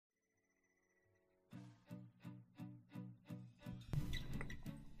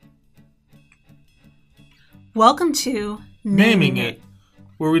Welcome to Naming It,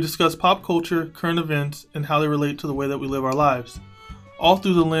 where we discuss pop culture, current events, and how they relate to the way that we live our lives, all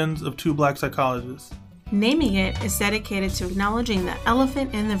through the lens of two black psychologists. Naming It is dedicated to acknowledging the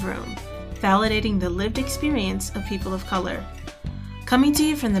elephant in the room, validating the lived experience of people of color. Coming to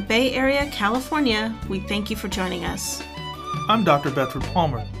you from the Bay Area, California, we thank you for joining us. I'm Dr. Bedford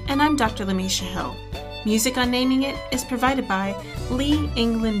Palmer. And I'm Dr. Lamisha Hill. Music on Naming It is provided by Lee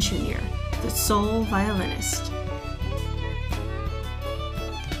England Jr., the soul violinist.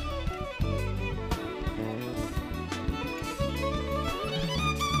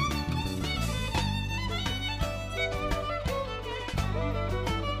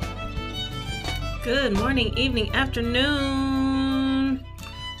 Good morning, evening, afternoon.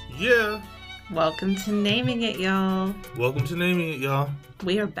 Yeah. Welcome to Naming It, y'all. Welcome to Naming It, y'all.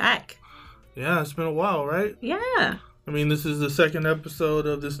 We are back. Yeah, it's been a while, right? Yeah. I mean, this is the second episode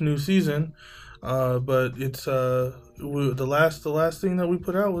of this new season, but it's the last thing that we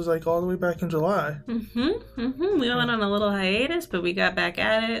put out was like all the way back in July. We went on a little hiatus, but we got back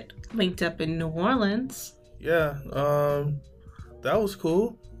at it. Linked up in New Orleans. Yeah, that was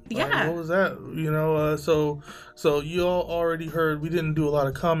cool. Yeah. What was that? So you all already heard, we didn't do a lot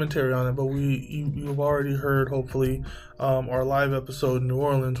of commentary on it, but you've already heard, hopefully, our live episode in New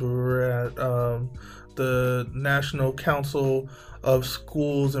Orleans where we were at the National Council of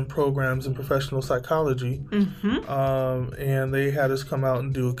Schools and Programs in Professional Psychology. And they had us come out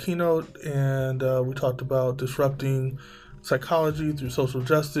and do a keynote, and we talked about disrupting psychology through social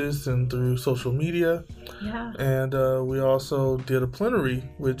justice and through social media. Yeah. And we also did a plenary,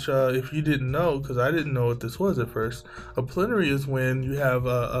 which if you didn't know, because I didn't know what this was at first, a plenary is when you have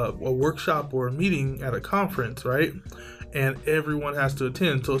a workshop or a meeting at a conference, right? And everyone has to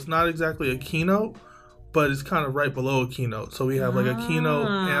attend. So it's not exactly a keynote, but it's kind of right below a keynote. So we have like a keynote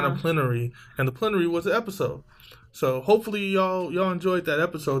and a plenary, and the plenary was an episode. So hopefully y'all enjoyed that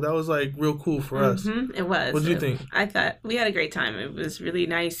episode. That was like real cool for us. It was. What did you think? I thought we had a great time. It was really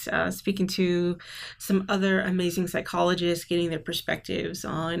nice speaking to some other amazing psychologists, getting their perspectives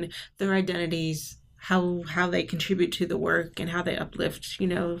on their identities, how they contribute to the work, and how they uplift,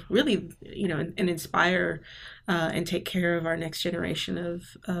 really, and inspire and take care of our next generation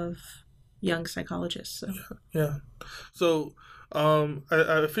of young psychologists. So. Yeah. So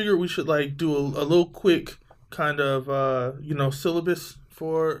I figured we should like do a little quick kind of syllabus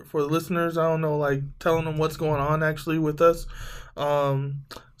for the listeners. I don't know, like telling them what's going on actually with us.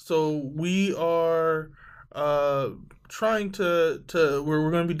 So we are trying to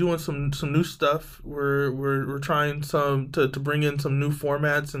we're going to be doing some new stuff. We're trying to bring in some new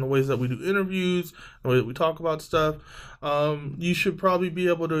formats in the ways that we do interviews, the way that we talk about stuff. You should probably be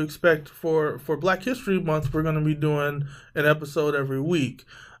able to expect for Black History Month, we're going to be doing an episode every week.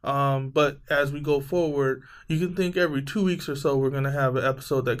 But as we go forward, you can think every 2 weeks or so we're going to have an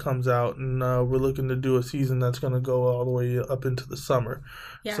episode that comes out, and we're looking to do a season that's going to go all the way up into the summer.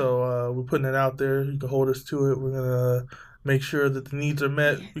 Yeah. So we're putting it out there. You can hold us to it. We're going to make sure that the needs are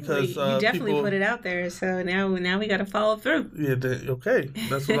met, because you definitely put it out there. So now we got to follow through. Yeah. Okay.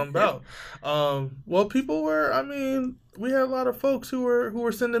 That's what I'm about. Well, people were, we had a lot of folks who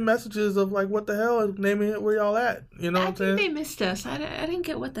were sending messages of like, what the hell, Naming It, where y'all at? You know what I'm saying? I think they missed us. I didn't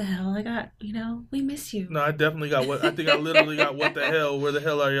get what the hell. I got, we miss you. No, I definitely got I literally got what the hell, where the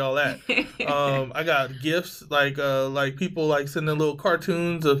hell are y'all at? I got gifts, like people like sending little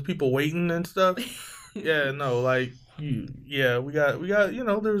cartoons of people waiting and stuff. Yeah, no, like, yeah, we got,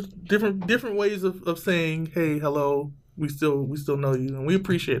 there's different ways of saying, hey, hello, we still know you, and we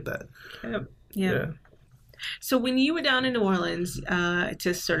appreciate that. Yep. Yeah. So when you were down in New Orleans,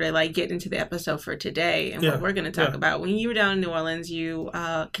 to sort of like get into the episode for today and what we're going to talk about, when you were down in New Orleans, you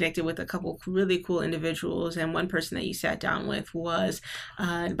connected with a couple really cool individuals, and one person that you sat down with was,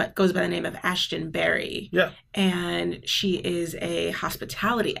 goes by the name of Ashton Berry. Yeah. And she is a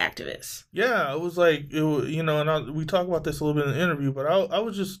hospitality activist. Yeah, it was like, and we talk about this a little bit in the interview, but I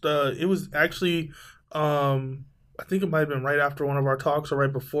was just, it was actually, I think it might have been right after one of our talks or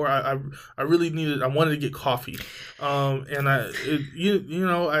right before. I wanted to get coffee, and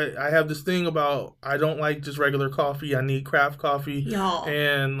I have this thing about, I don't like just regular coffee. I need craft coffee. Y'all.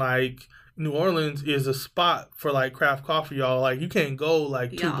 And like, New Orleans is a spot for like craft coffee, y'all. Like, you can't go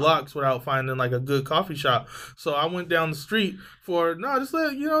like 2 blocks without finding like a good coffee shop. So I went down the street just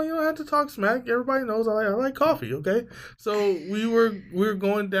let you don't have to talk smack. Everybody knows I like coffee, okay? So we were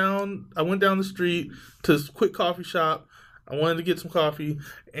going down. I went down the street to a quick coffee shop. I wanted to get some coffee,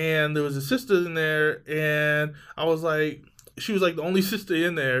 and there was a sister in there, and I was like, she was like the only sister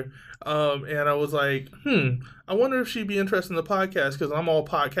in there. And I was like, I wonder if she'd be interested in the podcast, because I'm all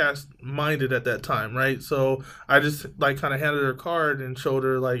podcast minded at that time, right? So I just like kind of handed her a card and showed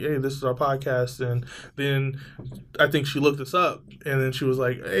her like, hey, this is our podcast. And then I think she looked us up, and then she was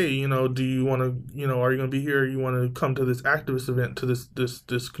like, hey, do you want to, are you going to be here? You want to come to this activist event, to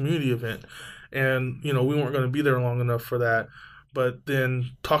this community event? And, we weren't going to be there long enough for that. But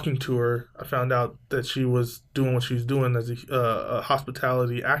then talking to her, I found out that she was doing what she's doing as a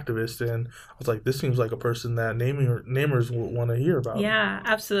hospitality activist. And I was like, this seems like a person that namers would want to hear about. Yeah,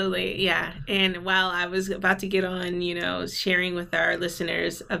 absolutely. Yeah. And while I was about to get on, sharing with our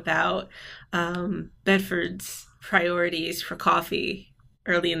listeners about Bedford's priorities for coffee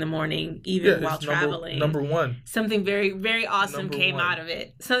early in the morning, even while traveling. Number one. Something very, very awesome came out of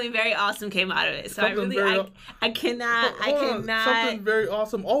it. Something very awesome came out of it. So I cannot. Something very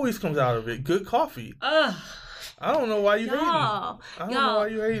awesome always comes out of it. Good coffee. Ugh. I don't know why you hating. I don't know why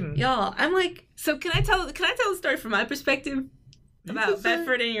you hating. Y'all, I'm like, so can I tell the story from my perspective about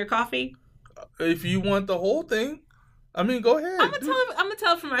Bedford and your coffee? If you want the whole thing. I mean, go ahead. I'm gonna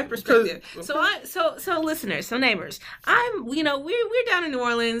tell it from my perspective. Okay. So listeners, so neighbors, we're down in New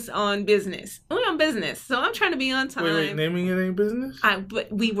Orleans on business. We're on business, so I'm trying to be on time. Wait, naming it ain't business?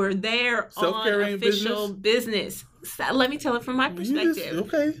 But we were there Self-care on official business. So let me tell it from my perspective.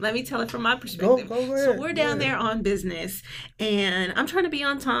 Okay. Let me tell it from my perspective. Go ahead. So we're down there on business, and I'm trying to be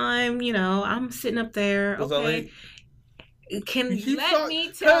on time. I'm sitting up there. Was I late? Can let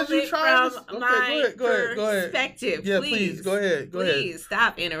me tell it from my perspective. Yeah, please, go ahead. Please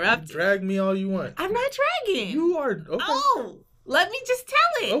stop interrupting. Drag me all you want. I'm not dragging. You are. Okay. Oh, let me just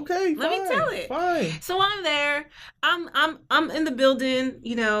tell it. Okay, let me tell it. Fine. So I'm there. I'm in the building.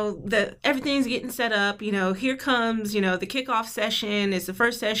 Everything's getting set up. Here comes the kickoff session. It's the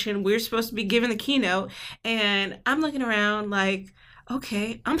first session. We're supposed to be giving the keynote, and I'm looking around like,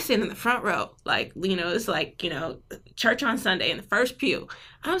 okay, I'm sitting in the front row. Like, it's like, church on Sunday in the first pew.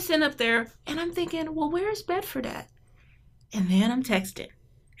 I'm sitting up there and I'm thinking, well, where's Bedford at? And then I'm texting.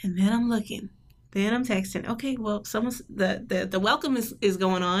 And then I'm looking. Then I'm texting. Okay, well, the welcome is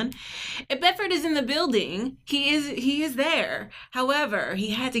going on. And Bedford is in the building. He is there. However, he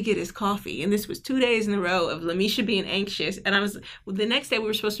had to get his coffee. And this was 2 days in a row of Lamisha being anxious. And the next day we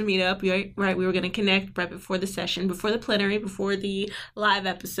were supposed to meet up, right? We were going to connect right before the session, before the plenary, before the live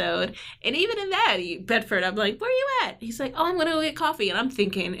episode. And even in that, Bedford, I'm like, where are you at? He's like, oh, I'm going to go get coffee. And I'm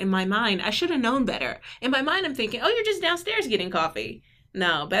thinking in my mind, I should have known better. In my mind, I'm thinking, oh, you're just downstairs getting coffee.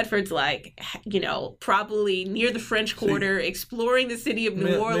 No, Bedford's like, probably near the French Quarter, exploring the city of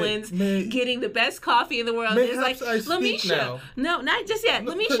New Orleans, getting the best coffee in the world. It's like, Lamisha, no, not just yet.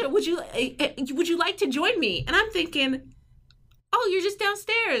 Lamisha, would you like to join me? And I'm thinking, oh, you're just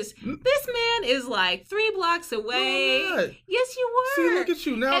downstairs. This man is like 3 blocks away. Yes, you were. See, look at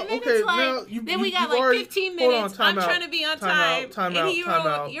you now. And then it's like, then we got like 15 minutes. I'm trying to be on time.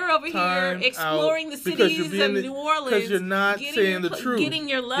 And you're over here exploring the cities of New Orleans. Because you're not saying the truth. Getting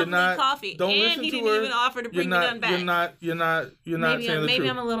your lovely coffee. Don't listen to her. And he didn't even offer to bring me none back. You're not saying the truth. Maybe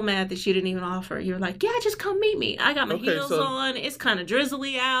I'm a little mad that you didn't even offer. You're like, yeah, just come meet me. I got my heels on. It's kind of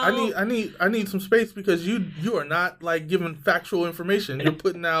drizzly out. I need some space, because you are not like giving factual information. You're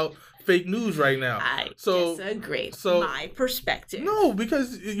putting out fake news right now. I disagree. My perspective. No,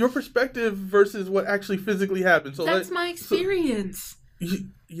 because your perspective versus what actually physically happened. So that's my experience.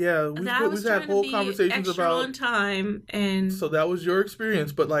 Yeah, we've had whole conversations about on time, and so that was your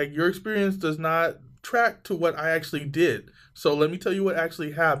experience. But like, your experience does not track to what I actually did. So let me tell you what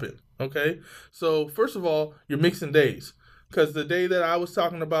actually happened. Okay, so first of all, you're mixing days. Because the day that I was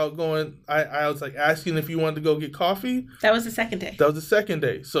talking about going, I was like asking if you wanted to go get coffee. That was the second day. That was the second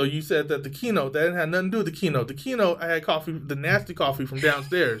day. So you said that the keynote, that didn't have nothing to do with the keynote. The keynote, I had coffee, the nasty coffee from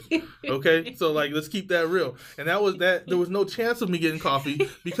downstairs. Okay? So like, let's keep that real. And that was that. There was no chance of me getting coffee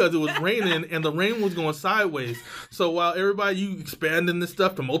because it was raining and the rain was going sideways. So while you expanding this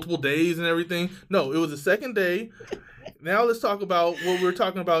stuff to multiple days and everything, no, it was the second day. Now let's talk about what we're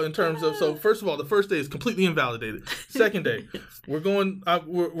talking about in terms of. So first of all, the first day is completely invalidated. Second day, we're going.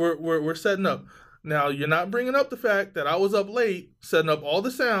 We're setting up. Now you're not bringing up the fact that I was up late setting up all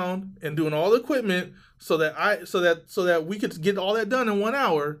the sound and doing all the equipment so that we could get all that done in 1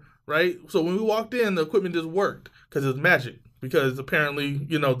 hour, right? So when we walked in, the equipment just worked because it was magic. Because apparently,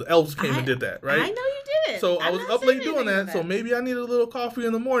 the elves came and did that, right? I know you did it. So I was up late doing that. So maybe I needed a little coffee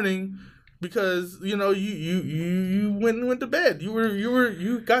in the morning. Because you went to bed.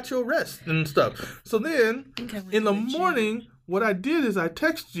 You got your rest and stuff. So then in the morning, what I did is I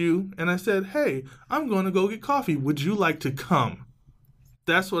texted you and I said, "Hey, I'm going to go get coffee. Would you like to come?"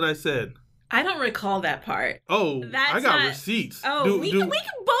 That's what I said. I don't recall that part. Oh, That's I got not- receipts. Oh, we can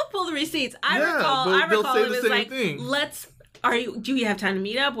both pull the receipts. I recall they'll say it the was same like, thing. do you have time to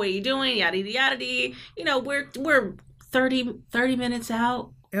meet up? What are you doing? Yada yada yada. We're 30 minutes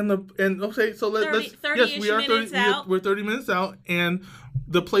out. Okay, so let's yes, we are 30 out. We're 30 minutes out, and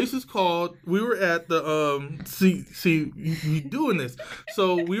the place is called. We were at the you doing this.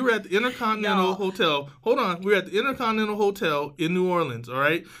 So we were at the Intercontinental Hotel. Hold on, we were at the Intercontinental Hotel in New Orleans. All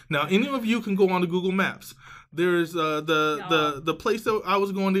right. Now, any of you can go on to Google Maps. There's the place that I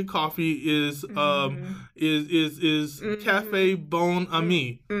was going to get coffee is Cafe Bon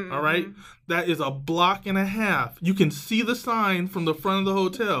Ami. Mm-hmm. All right, that is a block and a half. You can see the sign from the front of the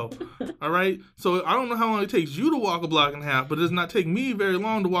hotel. All right, so I don't know how long it takes you to walk a block and a half, but it does not take me very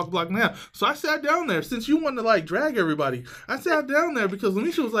long to walk a block and a half. So I sat down there. Since you wanted to like drag everybody, I sat down there because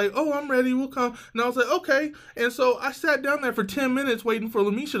Lamisha was like, "Oh, I'm ready. We'll come." And I was like, "Okay." And so I sat down there for 10 minutes waiting for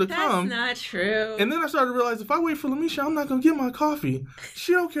Lamisha to come. That's not true. And then I started to realize if I wait for Lamisha, I'm not gonna get my coffee.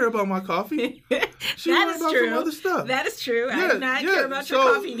 She don't care about my coffee. She that worried is about true. some other stuff. That is true. I do not care about your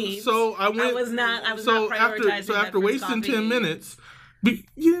coffee needs. So I went. I was not prioritizing. So after wasting 10 minutes, you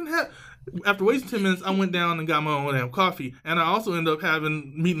didn't have. After wasting 10 minutes, I went down and got my own damn coffee, and I also ended up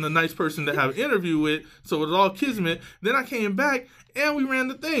meeting a nice person to have an interview with. So it was all kismet. Then I came back and we ran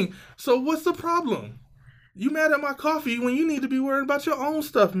the thing. So what's the problem? You mad at my coffee when you need to be worried about your own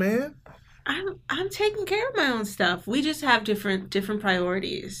stuff, man. I'm taking care of my own stuff. We just have different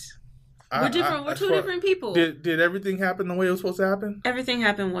priorities. We're different. We're two different people. Did everything happen the way it was supposed to happen? Everything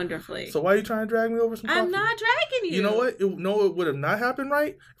happened wonderfully. So why are you trying to drag me over some coffee? I'm not dragging you. You know what? It would have not happened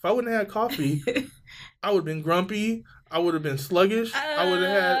right. If I wouldn't have had coffee, I would have been grumpy. I would have been sluggish. I would have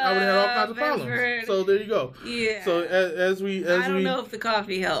had all kinds of problems. So there you go. Yeah. So I don't know if the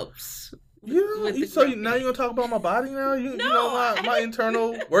coffee helps. Now you're gonna talk about my body now? You know my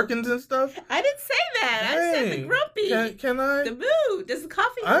internal workings and stuff? I didn't say that. I said the grumpy. Can I? The mood. Does the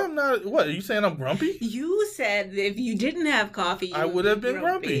coffee help? I'm not. What, are you saying I'm grumpy? You said that if you didn't have coffee, I would have been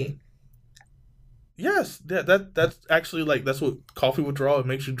grumpy. Yes, that's actually like that's what coffee withdrawal. It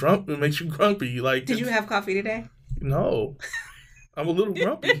makes you drunk. It makes you grumpy. Like, did you have coffee today? No, I'm a little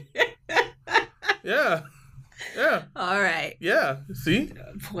grumpy. Yeah. All right. Yeah. See.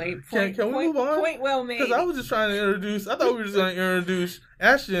 Point. Can we move on? Point well made. Because I was just trying to introduce. I thought we were just going to introduce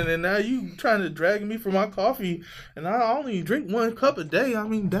Ashton, and now you trying to drag me for my coffee, and I only drink 1 cup a day. I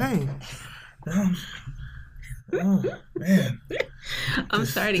mean, dang. Oh man. I'm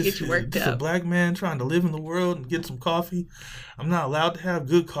sorry to get you worked up. A black man trying to live in the world and get some coffee. I'm not allowed to have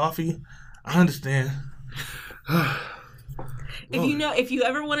good coffee. I understand. If you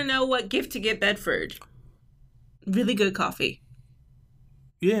ever want to know what gift to get Bedford, really good coffee.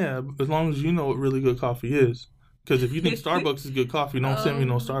 Yeah, as long as you know what really good coffee is. Because if you think Starbucks is good coffee, don't send me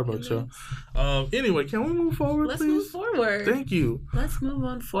no Starbucks, yo. Anyway, can we move forward, Let's please? move forward. Thank you. Let's move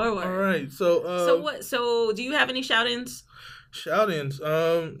on forward. All right, so... So do you have any shout-ins? Shout-ins?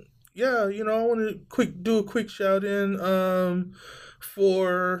 Yeah, I want to do a quick shout-in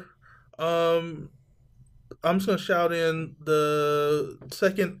for... I'm just going to shout in the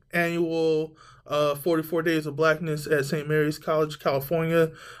 2nd annual 44 Days of Blackness at St. Mary's College,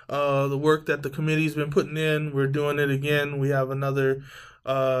 California. The work that the committee's been putting in, we're doing it again. We have another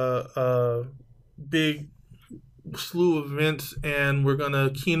big slew of events, and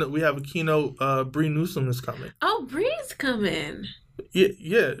we have a keynote. Bree Newsom is coming. Oh, Bree's coming.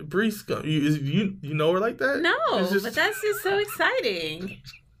 Yeah, Bree's coming. You know her like that? No, but that's just so exciting.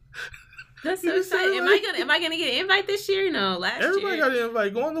 That's so exciting. Am I gonna get an invite this year? No, last Everybody year. got an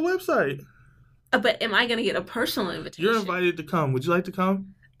invite. Go on the website. But am I gonna get a personal invitation? You're invited to come. Would you like to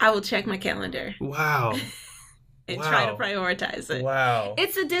come? I will check my calendar. Wow. And try to prioritize it. Wow.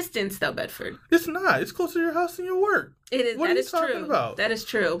 It's a distance though, Bedford. It's not. It's closer to your house than your work. It is. What that are you is talking true. about? That is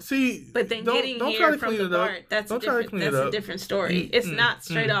true. See, but then getting don't here try to from clean the it up. BART, that's a different story. It's not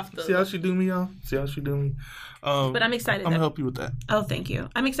straight off the. See how she do me, y'all? See how she do me? But I'm excited. I'm gonna help you with that. Oh, thank you.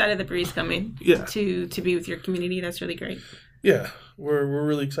 I'm excited that Bree's coming. Yeah. To be with your community. That's really great. Yeah, we're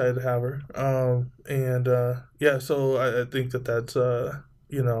really excited to have her. Yeah, so I think that's an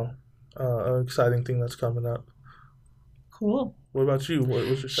exciting thing that's coming up. Cool. What about you?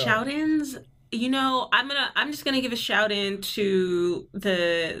 What's your shout-ins? I'm just gonna give a shout in to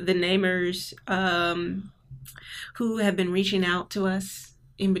the namers who have been reaching out to us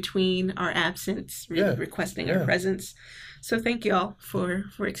in between our absence, requesting our presence. So thank y'all for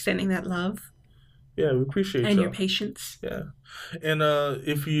extending that love. Yeah, we appreciate and your patience. Yeah, and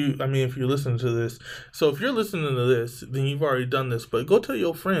if you're listening to this, so if you're listening to this, then you've already done this. But go tell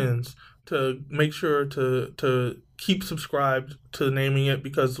your friends to make sure to keep subscribed to Naming It,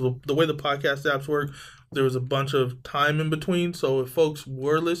 because the way the podcast apps work, there was a bunch of time in between. So if folks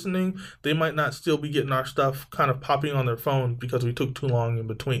were listening, they might not still be getting our stuff kind of popping on their phone because we took too long in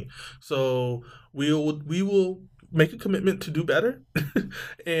between. So we will make a commitment to do better.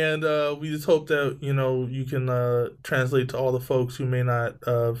 And we just hope that, you can translate to all the folks who may not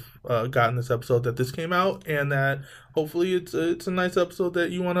have gotten this episode that this came out, and that hopefully it's a nice episode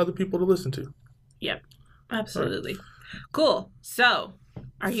that you want other people to listen to. Yep, absolutely. Right. Cool. So,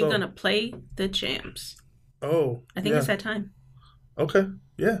 are you going to play the jams? Oh, I think it's that time. Okay,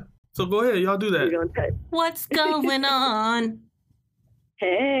 yeah. So go ahead, y'all do that. What's going on?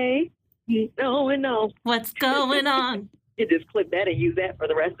 Hey. No. What's going on? You just clip that and use that for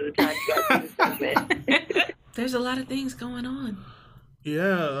the rest of the time you guys do the segment. There's a lot of things going on.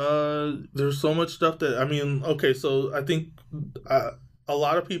 Yeah, there's so much stuff that, so I think a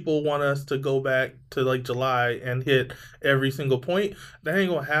lot of people want us to go back to like July and hit every single point. That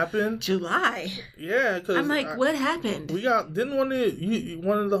ain't gonna happen. July? Yeah, because I'm like, what happened? Didn't one of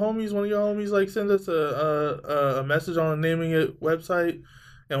your homies like send us a message on the Naming It website?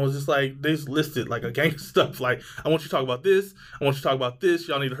 And was just like, they just listed like a gang of stuff. Like, I want you to talk about this. I want you to talk about this.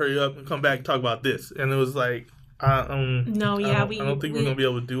 Y'all need to hurry up and come back and talk about this. And it was like, I don't think we're going to be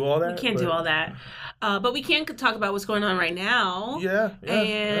able to do all that. We can't do all that. But we can talk about what's going on right now. Yeah.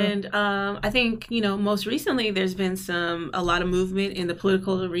 And I think, most recently there's been a lot of movement in the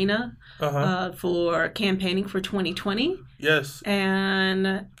political arena for campaigning for 2020. Yes.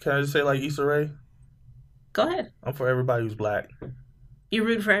 And can I just say, like Issa Rae? Go ahead. I'm for everybody who's black. You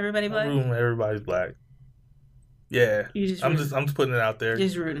root for everybody black? I'm rooting for everybody's black. Yeah. I'm just putting it out there.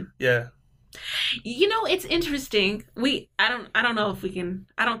 Just rooting. Yeah. It's interesting. I don't know if we can.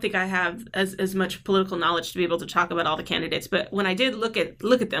 I don't think I have as much political knowledge to be able to talk about all the candidates. But when I did look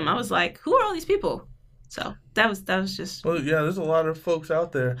at them, I was like, who are all these people? So that was just. Well, yeah, there's a lot of folks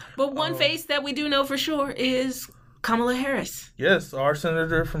out there. But one face that we do know for sure is Kamala Harris. Yes, our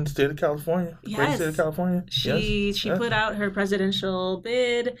senator from the state of California. Yes. Great state of California. She put out her presidential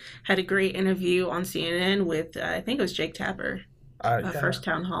bid, had a great interview on CNN with, I think it was Jake Tapper, first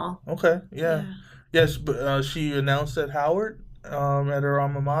town hall. Okay, yeah. Yes, but she announced at Howard at her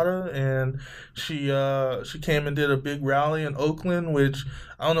alma mater, and she came and did a big rally in Oakland, which,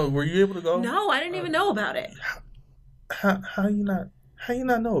 I don't know, were you able to go? No, I didn't even know about it. How you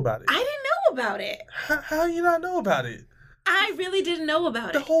not know about it? I didn't know about it. How you not know about it? I really didn't know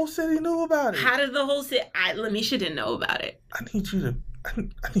about it. The whole city knew about it. How did the whole city? Lamisha didn't know about it. I need you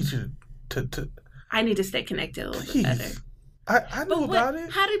to. I need to stay connected a little bit better. I knew about it.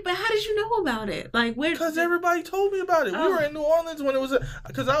 How did you know about it? Like, where? Because everybody told me about it. We were in New Orleans when it was.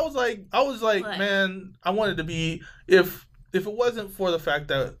 Because I was like, what? Man, I wanted to be. If it wasn't for the fact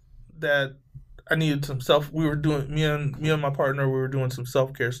that I needed some we were doing, me and my partner, we were doing some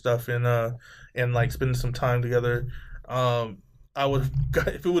self-care stuff and like spending some time together. I would have,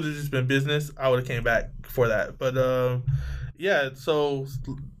 if it would have just been business, I would have came back for that. But yeah, so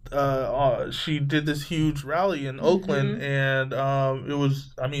she did this huge rally in Oakland, and it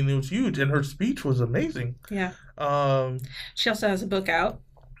was huge, and her speech was amazing. Yeah. She also has a book out.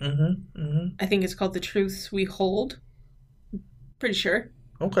 I think it's called The Truths We Hold. Pretty sure.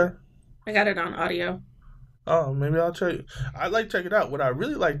 Okay. I got it on audio. Oh, maybe I'll check. I'd like to check it out. What I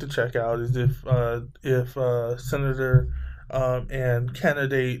really like to check out is if Senator and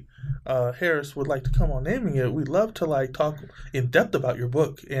candidate Harris would like to come on Naming It. We'd love to like talk in depth about your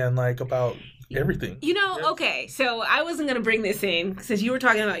book and like about everything. Okay, so I wasn't going to bring this in since you were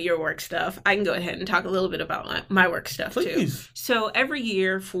talking about your work stuff. I can go ahead and talk a little bit about my work stuff too. So every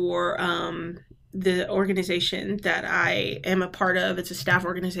year for the organization that I am a part of, it's a staff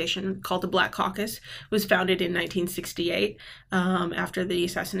organization called the Black Caucus. It was founded in 1968 after the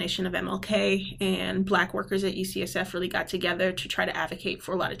assassination of MLK, and Black workers at UCSF really got together to try to advocate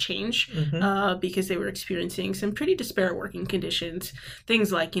for a lot of change because they were experiencing some pretty disparate working conditions.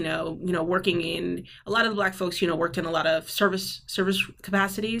 Things like, working in, a lot of the Black folks, worked in a lot of service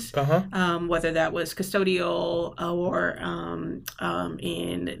capacities, whether that was custodial or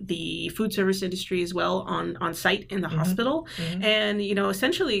in the food service industry as well on site in the hospital. And,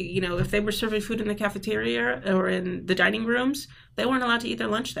 essentially, if they were serving food in the cafeteria or in the dining rooms, they weren't allowed to eat their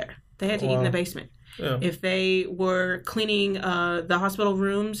lunch there. They had to eat in the basement. Yeah. If they were cleaning the hospital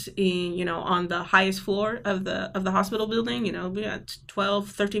rooms on the highest floor of the hospital building, we got 12,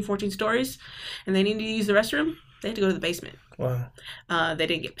 13, 14 stories, and they needed to use the restroom, they had to go to the basement. Wow. They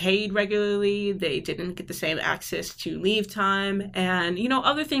didn't get paid regularly. They didn't get the same access to leave time, and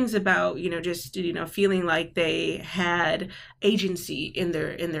other things about just feeling like they had agency in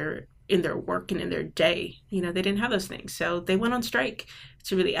their work and in their day. You know, they didn't have those things. So they went on strike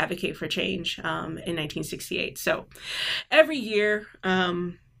to really advocate for change in 1968. So every year,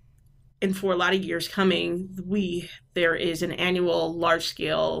 and for a lot of years coming, there is an annual large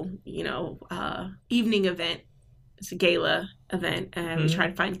scale, evening event. It's a gala event, and we try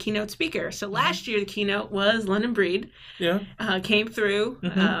to find a keynote speaker. So last year, the keynote was London Breed. Yeah. Came through,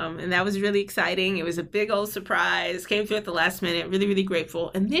 and that was really exciting. It was a big old surprise. Came through at the last minute. Really, really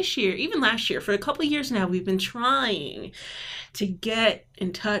grateful. And this year, even last year, for a couple of years now, we've been trying to get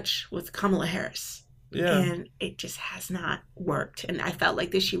in touch with Kamala Harris. Yeah. And it just has not worked. And I felt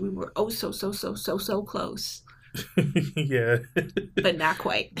like this year we were so close. Yeah. But not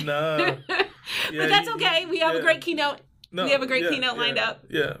quite. No. But that's okay. We have a great keynote. No, we have a great keynote lined up.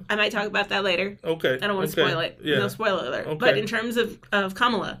 Yeah. I might talk about that later. Okay. I don't want to spoil it. Yeah. No spoiler alert. Okay. But in terms of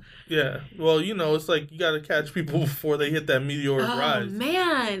Kamala. Yeah. Well, it's like you got to catch people before they hit that meteoric rise. Oh,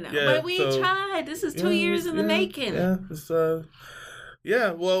 man. Yeah, But we tried. This is 2 years in the making. Yeah. It's,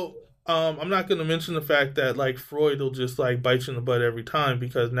 well, I'm not going to mention the fact that, like, Freud will just, like, bite you in the butt every time,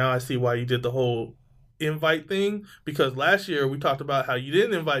 because now I see why you did the whole invite thing, because last year we talked about how you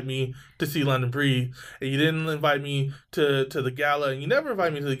didn't invite me to see London Breed, and you didn't invite me to the gala, and you never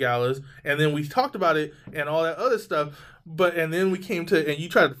invite me to the galas, and then we talked about it and all that other stuff, and then we came to, and you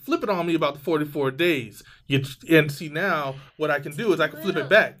tried to flip it on me about the 44 days. And see, now what I can do is I can flip it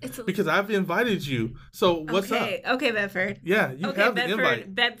back, because I've invited you. So what's up? Okay, Bedford. Yeah, you have the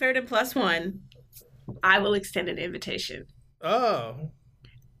invite. Bedford and +1, I will extend an invitation. Oh.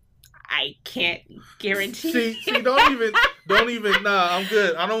 I can't guarantee. See, don't even. Nah, I'm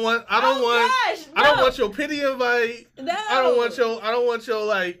good. I don't want your pity invite. No. I don't want your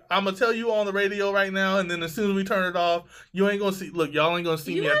like. I'm gonna tell you on the radio right now, and then as soon as we turn it off, you ain't gonna see. Look, y'all ain't gonna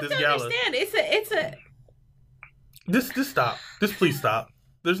see me at this gala. You have to understand. It's a. Just stop. Just please stop.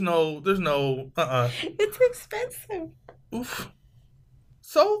 There's no. It's expensive. Oof.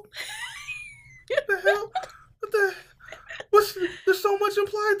 So. What the hell? There's so much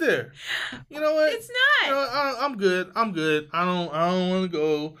implied there. You know what? It's not. I'm good. I don't want to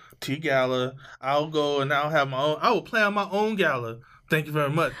go to your gala. I'll go and I will plan my own gala. Thank you very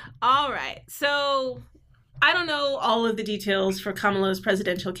much. All right. So I don't know all of the details for Kamala's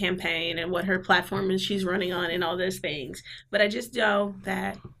presidential campaign and what her platform is she's running on and all those things, but I just know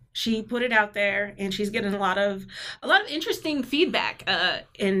that she put it out there and she's getting a lot of interesting feedback.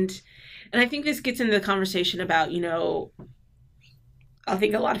 And I think this gets into the conversation about, I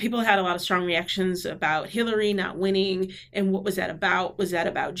think a lot of people had a lot of strong reactions about Hillary not winning. And what was that about? Was that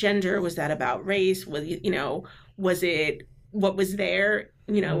about gender? Was that about race? Was it what was there,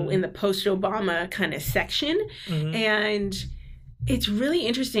 in the post-Obama kind of section? Mm-hmm. And it's really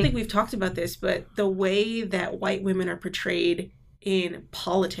interesting. I think we've talked about this, but the way that white women are portrayed in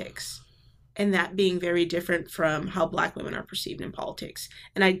politics, and that being very different from how Black women are perceived in politics.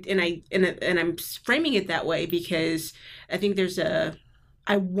 And I'm framing it that way because I think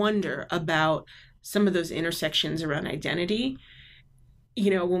I wonder about some of those intersections around identity.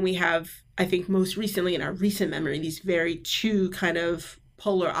 When we have, I think most recently in our recent memory, these very two kind of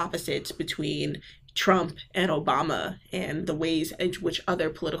polar opposites between Trump and Obama, and the ways in which other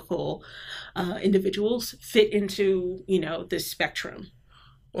political individuals fit into, this spectrum.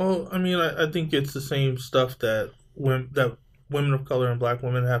 Well, I mean, I think it's the same stuff that women of color and Black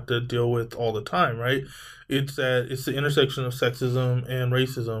women have to deal with all the time, right? It's the intersection of sexism and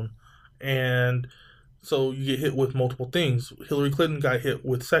racism, and so you get hit with multiple things. Hillary Clinton got hit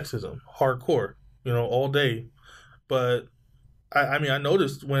with sexism, hardcore, all day. But I mean, I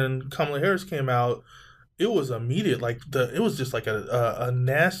noticed when Kamala Harris came out, it was immediate. It was just like a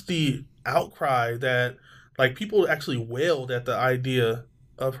nasty outcry that, like, people actually wailed at the idea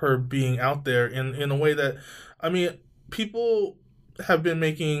of her being out there in a way that, I mean, people have been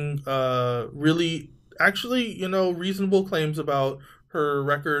making really, actually, reasonable claims about her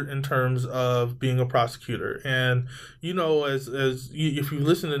record in terms of being a prosecutor. And, if you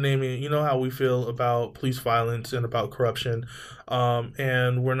listen to Naming, you know how we feel about police violence and about corruption,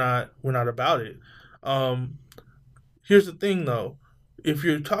 and we're not about it. Here's the thing, though. If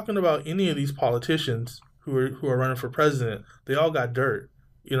you're talking about any of these politicians who are running for president, they all got dirt.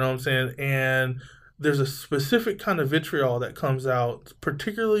 You know what I'm saying? And there's a specific kind of vitriol that comes out,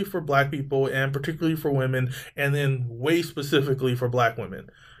 particularly for Black people and particularly for women, and then way specifically for Black women.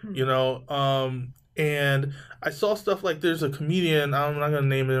 And I saw stuff like, there's a comedian, I'm not going to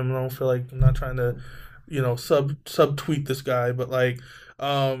name him, I don't feel like, I'm not trying to, subtweet this guy, but like,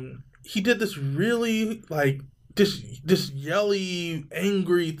 he did this really, like, this yelly,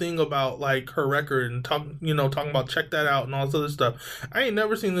 angry thing about like her record and talking about check that out and all this other stuff. I ain't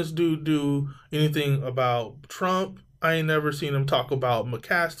never seen this dude do anything about Trump. I ain't never seen him talk about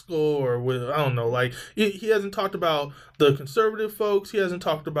McCaskill or I don't know. Like he hasn't talked about the conservative folks. He hasn't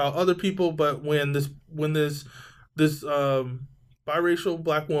talked about other people. But when this biracial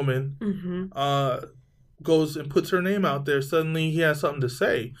black woman goes and puts her name out there, suddenly he has something to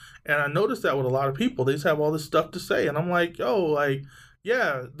say. And I noticed that with a lot of people. They just have all this stuff to say. And I'm like, yo, like,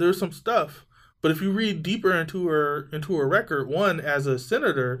 yeah, there's some stuff. But if you read deeper into her record, one, as a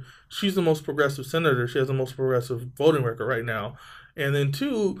senator, she's the most progressive senator. She has the most progressive voting record right now. And then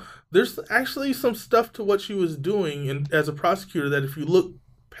two, there's actually some stuff to what she was doing as a prosecutor that if you look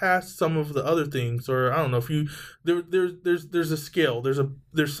past some of the other things, or I don't know, if you there's a scale,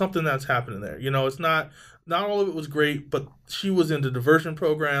 there's something that's happening there. It's not all of it was great, but she was into diversion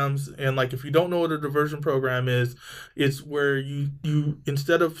programs. And like, if you don't know what a diversion program is, it's where you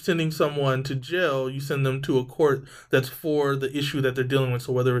instead of sending someone to jail, you send them to a court that's for the issue that they're dealing with.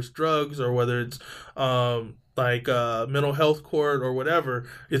 So whether it's drugs or whether it's mental health court or whatever,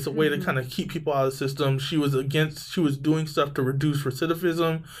 it's a way to kind of keep people out of the system. She was doing stuff to reduce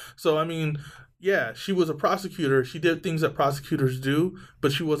recidivism. So I mean, yeah, she was a prosecutor. She did things that prosecutors do,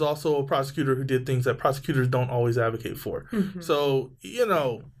 but she was also a prosecutor who did things that prosecutors don't always advocate for. So,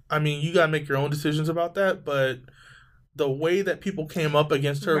 I mean, you got to make your own decisions about that, but the way that people came up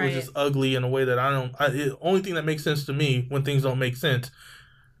against her was just ugly in a way that the only thing that makes sense to me when things don't make sense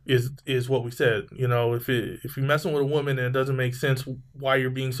is what we said. If you're messing with a woman and it doesn't make sense why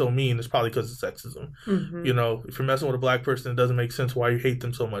you're being so mean, it's probably because of sexism. If you're messing with a black person and it doesn't make sense why you hate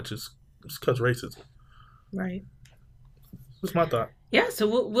them so much, it's because racism. Right. That's my thought. Yeah, so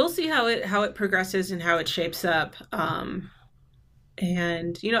we'll see how it progresses and how it shapes up. And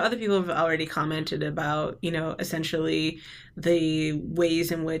other people have already commented about essentially the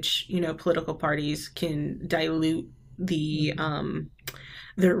ways in which political parties can dilute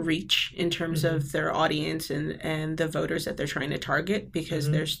their reach in terms of their audience and the voters that they're trying to target, because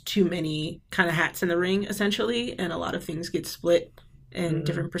there's too many kind of hats in the ring essentially, and a lot of things get split and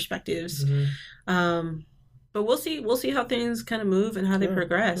different perspectives. But we'll see how things kind of move and how they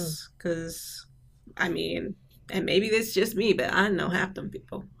progress. Because, I mean, and maybe it's just me, but I know half them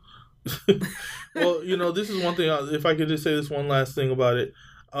people. Well, this is one thing. If I could just say this one last thing about it.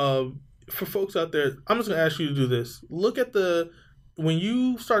 For folks out there, I'm just going to ask you to do this. Look at when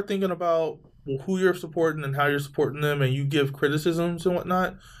you start thinking about who you're supporting and how you're supporting them, and you give criticisms and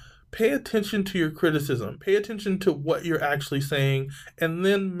whatnot, pay attention to your criticism. Pay attention to what you're actually saying, and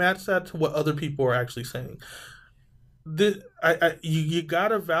then match that to what other people are actually saying. You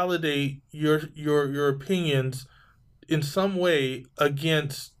gotta validate your opinions in some way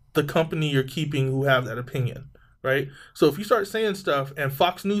against the company you're keeping who have that opinion, right? So if you start saying stuff and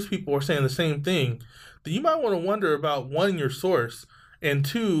Fox News people are saying the same thing, then you might want to wonder about, one, your source, and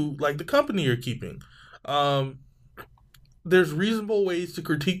two, like the company you're keeping. There's reasonable ways to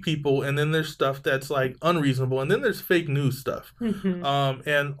critique people, and then there's stuff that's like unreasonable, and then there's fake news stuff.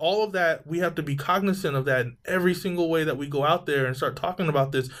 And all of that, we have to be cognizant of that in every single way that we go out there and start talking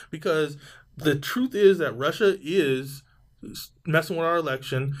about this, because the truth is that Russia is messing with our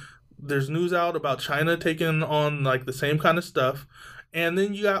election. There's news out about China taking on like the same kind of stuff. And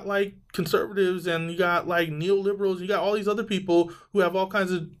then you got like conservatives, and you got like neoliberals, you got all these other people who have all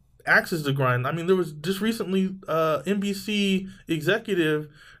kinds of axes to grind. I mean, there was just recently NBC executive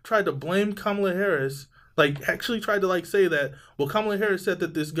tried to blame Kamala Harris, like actually tried to like say that, well, Kamala Harris said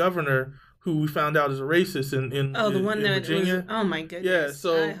that this governor who we found out is a racist in Virginia. Oh my goodness.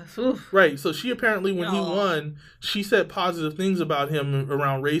 Yeah, so right. So she apparently, when he won, she said positive things about him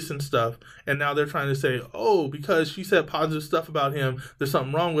around race and stuff. And now they're trying to say, oh, because she said positive stuff about him, there's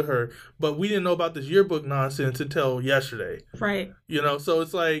something wrong with her. But we didn't know about this yearbook nonsense until yesterday. Right. So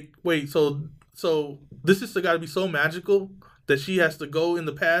it's like, wait, so this has got to be so magical that she has to go in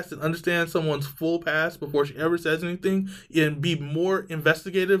the past and understand someone's full past before she ever says anything, and be more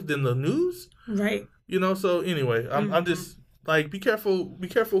investigative than the news. Right. So anyway, I'm just like, be careful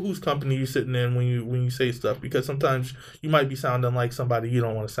whose company you're sitting in when you say stuff, because sometimes you might be sounding like somebody you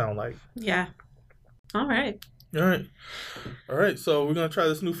don't want to sound like. Yeah. All right. All right. So we're going to try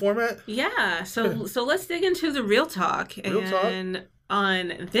this new format. Yeah. So let's dig into the real talk.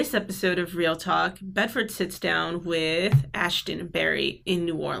 On this episode of Real Talk, Bedford sits down with Ashton Berry in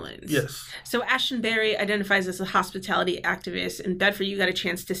New Orleans. Yes. So Ashton Berry identifies as a hospitality activist. In Bedford, you got a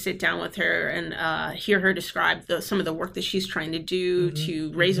chance to sit down with her and hear her describe some of the work that she's trying to do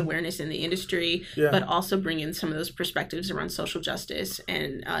to raise awareness in the industry, but also bring in some of those perspectives around social justice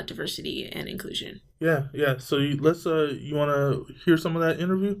and diversity and inclusion. Yeah. So you want to hear some of that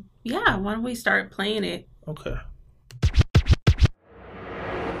interview? Yeah. Why don't we start playing it? Okay.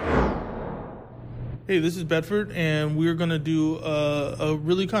 Hey, this is Bedford, and we're going to do a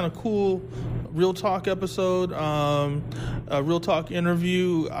really kind of cool Real Talk episode, a Real Talk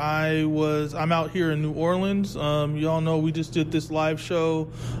interview. I'm out here in New Orleans. Y'all know we just did this live show,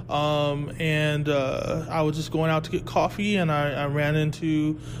 and I was just going out to get coffee, and I ran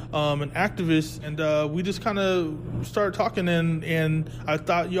into an activist, and we just kind of started talking, and I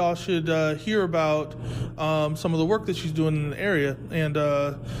thought y'all should hear about some of the work that she's doing in the area. And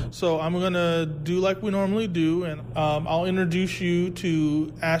so I'm going to do like we normally do, and I'll introduce you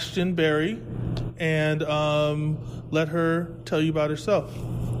to Ashton Berry and let her tell you about herself.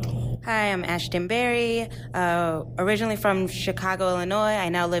 Hi, I'm Ashton Berry, originally from Chicago, Illinois. I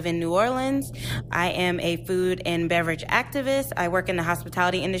now live in New Orleans. I am a food and beverage activist. I work in the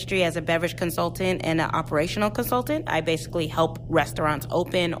hospitality industry as a beverage consultant and an operational consultant. I basically help restaurants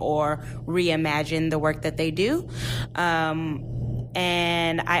open or reimagine the work that they do.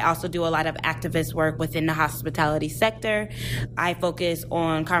 And I also do a lot of activist work within the hospitality sector. I focus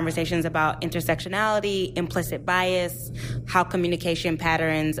on conversations about intersectionality, implicit bias, how communication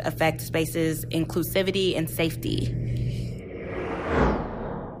patterns affect spaces, inclusivity, and safety.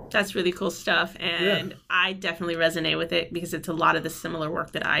 That's really cool stuff, and I definitely resonate with it because it's a lot of the similar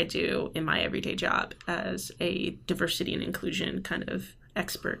work that I do in my everyday job as a diversity and inclusion kind of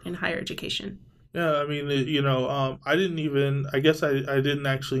expert in higher education. Yeah, I mean, I didn't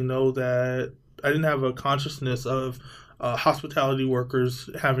actually know that. I didn't have a consciousness of hospitality workers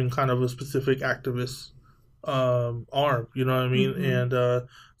having kind of a specific activist arm, you know what I mean? Mm-hmm. And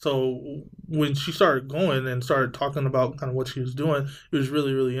so when she started going and started talking about kind of what she was doing, it was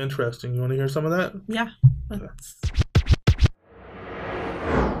really, really interesting. You want to hear some of that? Yeah. Okay.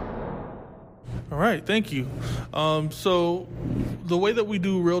 All right, thank you. So the way that we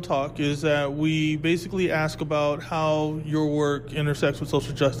do Real Talk is that we basically ask about how your work intersects with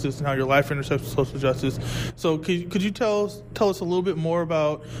social justice and how your life intersects with social justice. So could you tell us a little bit more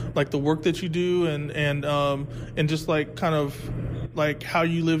about like the work that you do and just like kind of like how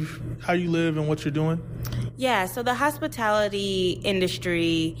you live and what you're doing? Yeah, so the hospitality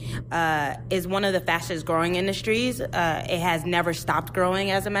industry is one of the fastest growing industries. It has never stopped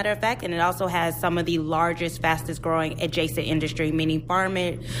growing, as a matter of fact, and it also has some of the largest, fastest growing adjacent industry, meaning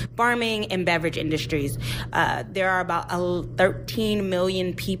farming and beverage industries. There are about 13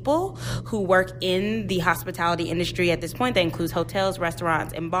 million people who work in the hospitality industry at this point. That includes hotels,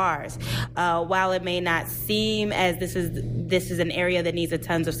 restaurants, and bars. While it may not seem as this is an area that needs a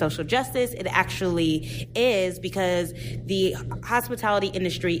tons of social justice, it actually is, because the hospitality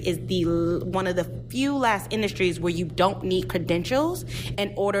industry is one of the few last industries where you don't need credentials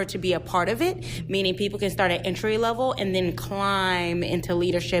in order to be a part of it, meaning people can start at entry level and then climb into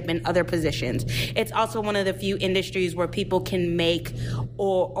leadership and other positions. It's also one of the few industries where people can make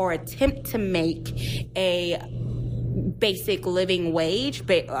or attempt to make a basic living wage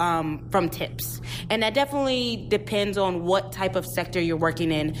from tips. And that definitely depends on what type of sector you're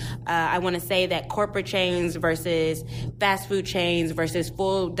working in. I want to say that corporate chains versus fast food chains versus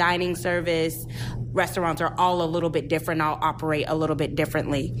full dining service restaurants are all a little bit different. I'll operate a little bit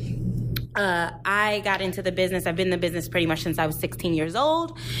differently. I got into the business. I've been in the business pretty much since I was 16 years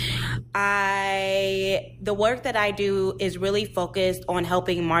old. The work that I do is really focused on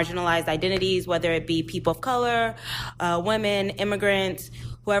helping marginalized identities, whether it be people of color, women, immigrants,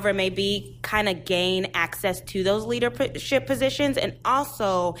 whoever it may be, kind of gain access to those leadership positions, and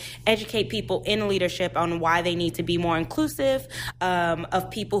also educate people in leadership on why they need to be more inclusive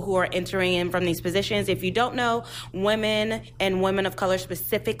of people who are entering in from these positions. If you don't know, women and women of color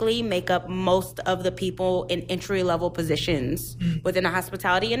specifically make up most of the people in entry-level positions within the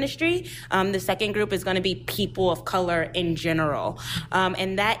hospitality industry. The second group is going to be people of color in general.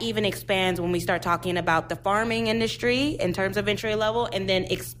 And that even expands when we start talking about the farming industry in terms of entry-level, and then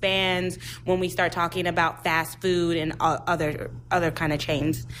expands when we start talking about fast food and other kind of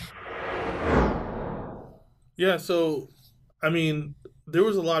chains. Yeah, so I mean, there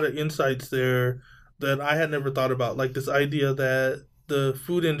was a lot of insights there that I had never thought about, like this idea that the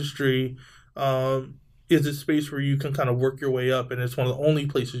food industry is a space where you can kind of work your way up, and it's one of the only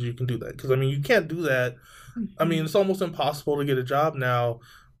places you can do that. Because, I mean, you can't do that. I mean, it's almost impossible to get a job now,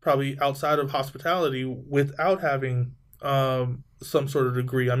 probably outside of hospitality, without having some sort of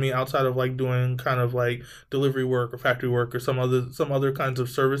degree. I mean, outside of like doing kind of like delivery work or factory work or some other kinds of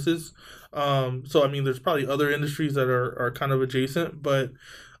services. So, I mean, there's probably other industries that are kind of adjacent. But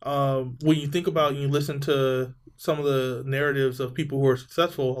when you think about and you listen to some of the narratives of people who are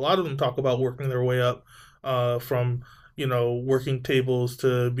successful, a lot of them talk about working their way up from, you know, working tables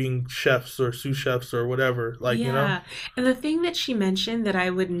to being chefs or sous chefs or whatever. Like, yeah. You know? And the thing that she mentioned that I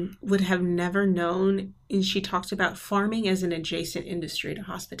would have never known is she talked about farming as an adjacent industry to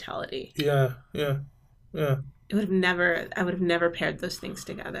hospitality. Yeah. I would have never paired those things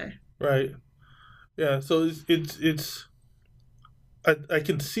together. Right. Yeah. So it's I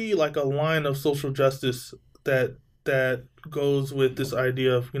can see like a line of social justice that goes with this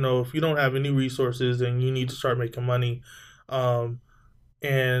idea of, you know, if you don't have any resources and you need to start making money,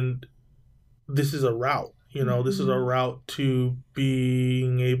 and this is a route, you know, this is a route to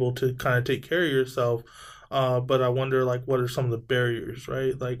being able to kind of take care of yourself. But I wonder, like, what are some of the barriers,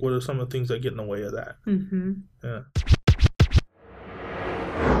 right? Like, what are some of the things that get in the way of that? Yeah.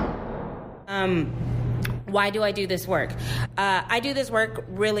 Why do I do this work? I do this work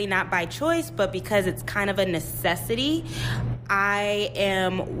really not by choice, but because it's kind of a necessity. I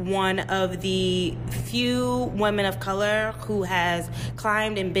am one of the few women of color who has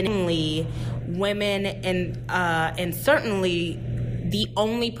climbed and been women and certainly the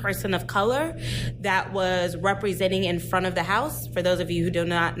only person of color that was representing in front of the house. For those of you who do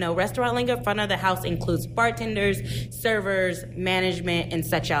not know restaurant lingo, front of the house includes bartenders, servers, management, and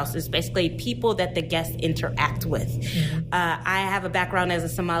such else. It's basically people that the guests interact with. I have a background as a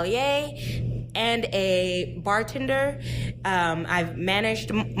sommelier and a bartender. I've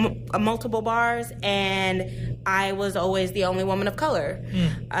managed multiple bars, and I was always the only woman of color.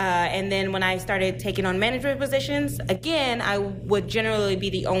 And then when I started taking on management positions, again, I would generally be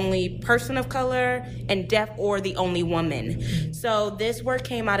the only person of color and deaf or the only woman. So this work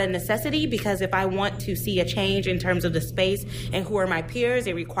came out of necessity because if I want to see a change in terms of the space and who are my peers,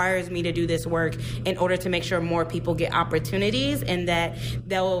 it requires me to do this work in order to make sure more people get opportunities and that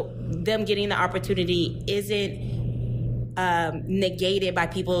them getting the opportunity isn't negated by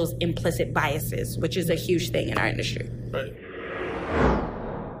people's implicit biases, which is a huge thing in our industry. Right.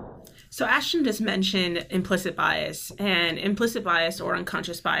 So Ashton just mentioned implicit bias, and implicit bias or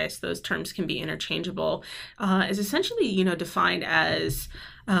unconscious bias, those terms can be interchangeable, is essentially, you know, defined as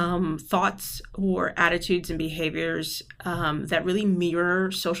thoughts or attitudes and behaviors that really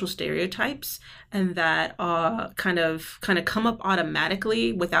mirror social stereotypes and that kind of come up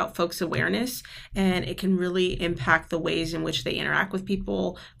automatically without folks' awareness, and it can really impact the ways in which they interact with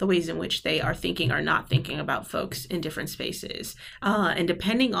people, the ways in which they are thinking or not thinking about folks in different spaces. And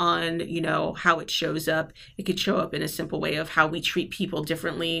depending on, you know, how it shows up, it could show up in a simple way of how we treat people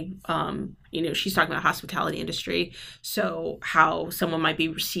differently. You know, she's talking about hospitality industry, so how someone might be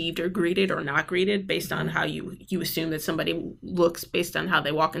received or greeted or not greeted based on how you assume that somebody looks based on how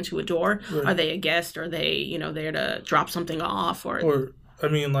they walk into a door. Right. Are they a guest? Are they, you know, there to drop something off? Or I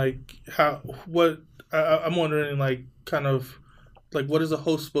mean, like, I'm wondering, like, kind of, like, what is a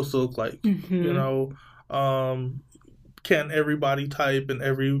host supposed to look like? You know, can every body type and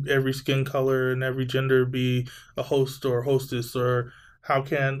every skin color and every gender be a host or hostess? Or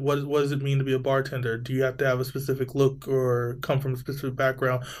what does it mean to be a bartender? Do you have to have a specific look or come from a specific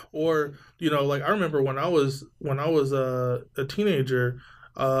background? Or, you know, like, I remember when I was a teenager,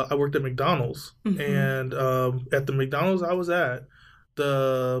 I worked at McDonald's, and at the McDonald's I was at,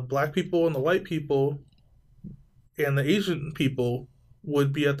 the black people and the white people and the Asian people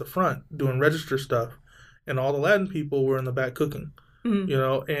would be at the front doing register stuff, and all the Latin people were in the back cooking, you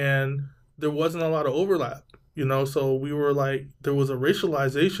know, and there wasn't a lot of overlap. You know, so we were like, there was a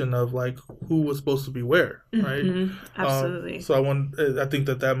racialization of like who was supposed to be where, right? Absolutely. So I think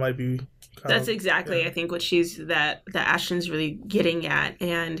that might be. That's exactly, I think, what that Ashton's really getting at,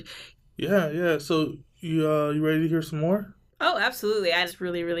 and. Yeah. So you ready to hear some more? Oh, absolutely. It's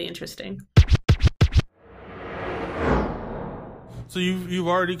really, really interesting. So you've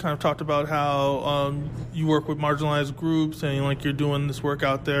already kind of talked about how you work with marginalized groups and like you're doing this work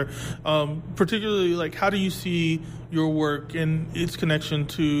out there. Particularly, like, how do you see your work and its connection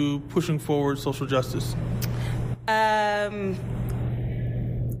to pushing forward social justice?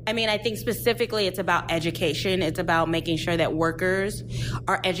 I mean, I think specifically it's about education. It's about making sure that workers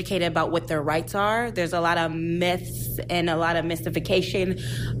are educated about what their rights are. There's a lot of myths and a lot of mystification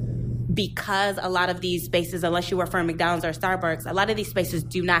because a lot of these spaces, unless you work for McDonald's or Starbucks, a lot of these spaces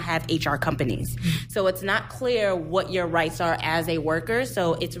do not have HR companies. So it's not clear what your rights are as a worker.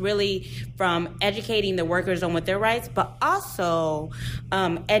 So it's really from educating the workers on what their rights, but also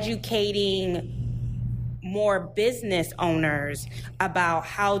educating more business owners about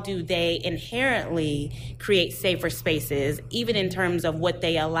how do they inherently create safer spaces, even in terms of what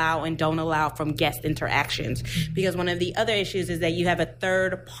they allow and don't allow from guest interactions. Because one of the other issues is that you have a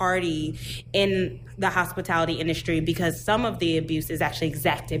third party in the hospitality industry because some of the abuse is actually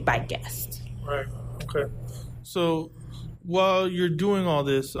exacted by guests. Right. Okay. So while you're doing all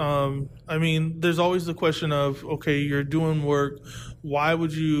this, I mean, there's always the question of, okay, you're doing work. Why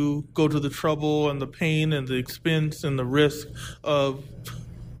would you go to the trouble and the pain and the expense and the risk of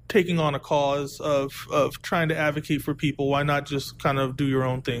taking on a cause of trying to advocate for people? Why not just kind of do your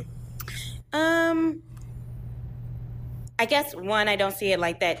own thing? I guess, one, I don't see it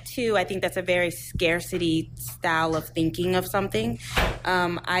like that. Two, I think that's a very scarcity style of thinking of something.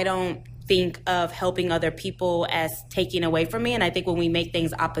 I don't think of helping other people as taking away from me. And I think when we make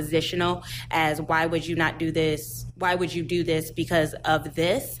things oppositional as why would you not do this? Why would you do this because of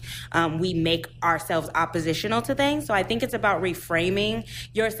this? We make ourselves oppositional to things. So I think it's about reframing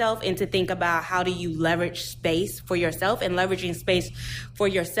yourself and to think about how do you leverage space for yourself, and leveraging space for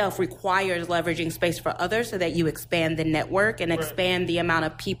yourself requires leveraging space for others so that you expand the network and expand the amount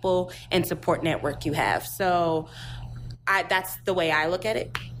of people and support network you have. So that's the way I look at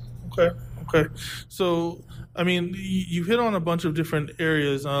it. Okay. So, I mean, you hit on a bunch of different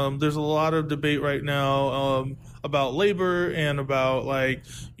areas. There's a lot of debate right now about labor and about, like,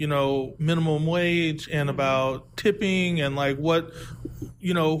 you know, minimum wage and about tipping and, like, what,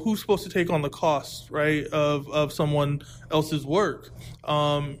 you know, who's supposed to take on the cost, right, of someone else's work.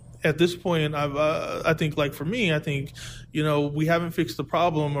 At this point, I think, like, for me, I think, you know, we haven't fixed the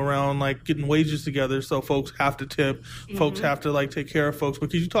problem around, like, getting wages together, so folks have to tip, folks have to, like, take care of folks.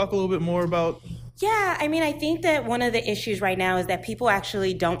 But could you talk a little bit more about? Yeah, I mean, I think that one of the issues right now is that people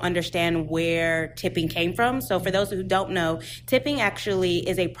actually don't understand where tipping came from. So for those who don't know, tipping actually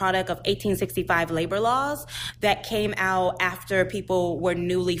is a product of 1865 labor laws that came out after people were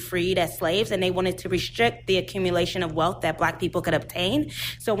newly freed as slaves, and they wanted to restrict the accumulation of wealth that Black people could obtain.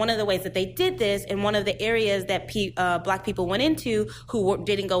 So one of the ways that they did this, and one of the areas that Black people went into who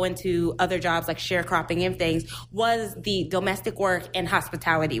didn't go into other jobs like sharecropping and things, was the domestic work and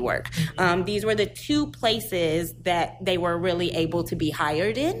hospitality work. These were the two places that they were really able to be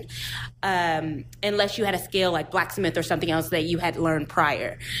hired in, unless you had a skill like blacksmith or something else that you had learned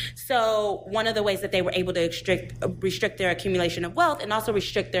prior. So one of the ways that they were able to restrict their accumulation of wealth and also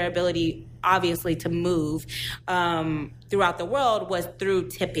restrict their ability, obviously, to move throughout the world was through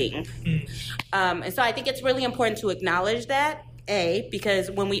tipping. And so I think it's really important to acknowledge that.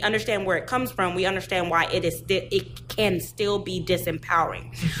 Because when we understand where it comes from, we understand why it can still be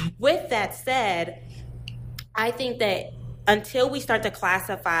disempowering. With that said, I think that until we start to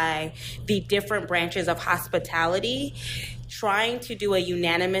classify the different branches of hospitality, trying to do a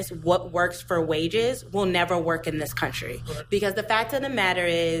unanimous what works for wages will never work in this country. Because the fact of the matter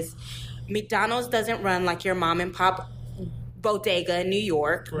is, McDonald's doesn't run like your mom and pop bodega in New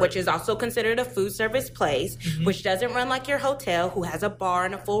York, which is also considered a food service place, which doesn't run like your hotel, who has a bar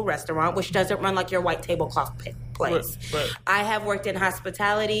and a full restaurant, which doesn't run like your white tablecloth place. I have worked in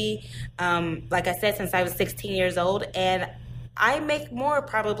hospitality, like I said, since I was 16 years old, and I make more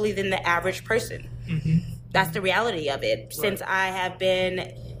probably than the average person. That's the reality of it. Since I have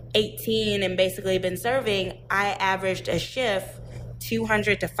been 18 and basically been serving, I averaged a shift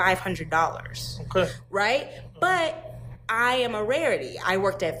 $200 to $500. Right? But I am a rarity. I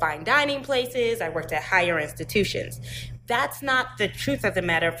worked at fine dining places. I worked at higher institutions. That's not the truth of the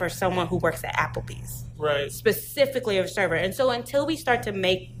matter for someone who works at Applebee's. Specifically a server. And so until we start to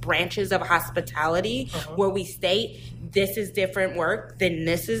make branches of hospitality where we state this is different work than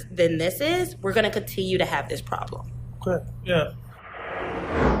this is, we're going to continue to have this problem.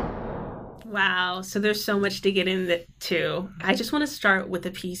 Wow. So there's so much to get into. I just want to start with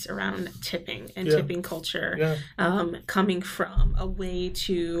a piece around tipping and tipping culture, coming from a way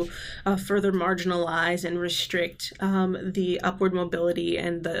to further marginalize and restrict the upward mobility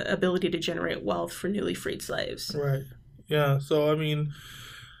and the ability to generate wealth for newly freed slaves. Right. Yeah. So, I mean,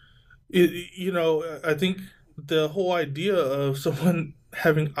 I think the whole idea of someone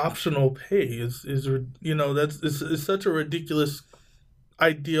having optional pay is that's such a ridiculous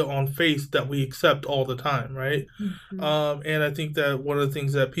idea on face that we accept all the time, right? And I think that one of the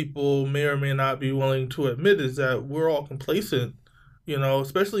things that people may or may not be willing to admit is that we're all complacent,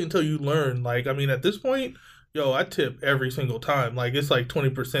 especially until you learn. Like, I mean, at this point, yo, I tip every single time. Like, it's like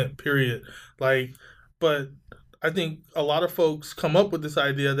 20% period. Like, but I think a lot of folks come up with this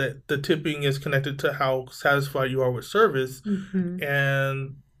idea that the tipping is connected to how satisfied you are with service,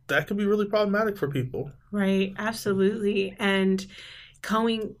 and that could be really problematic for people. Right, absolutely. And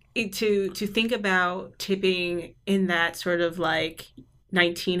going to think about tipping in that sort of like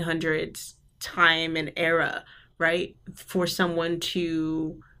 1900s time and era, right? For someone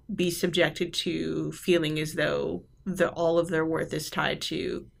to be subjected to feeling as though all of their worth is tied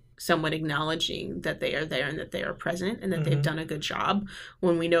to someone acknowledging that they are there and that they are present and that they've done a good job,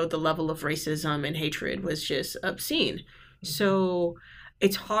 when we know the level of racism and hatred was just obscene. So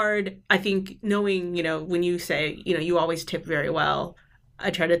it's hard, I think, knowing, when you say, you always tip very well. I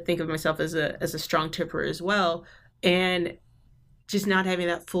try to think of myself as a strong tipper as well, and just not having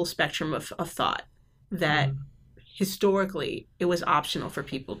that full spectrum of thought that historically it was optional for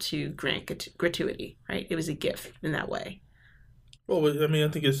people to grant gratuity, right? It was a gift in that way. Well, I mean, I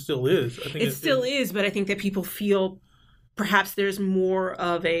think it still is. I think it still is, but I think that people feel perhaps there's more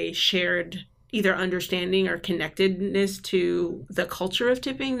of a shared either understanding or connectedness to the culture of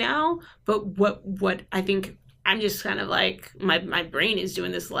tipping now. But what I think, I'm just kind of like, my brain is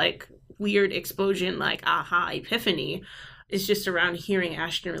doing this like weird explosion, like aha, epiphany, is just around hearing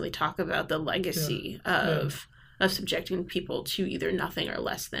Ashton really talk about the legacy of subjecting people to either nothing or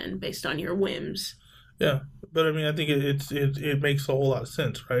less than based on your whims. Yeah, but I mean, I think it makes a whole lot of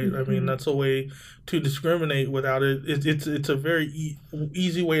sense, right? I mean, that's a way to discriminate without it. It's a very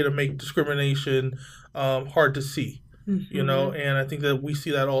easy way to make discrimination hard to see, and I think that we see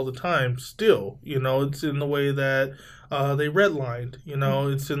that all the time still. It's in the way that they redlined,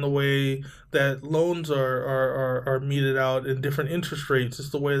 it's in the way that loans are meted out in different interest rates. It's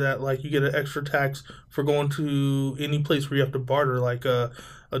the way that, like, you get an extra tax for going to any place where you have to barter, like a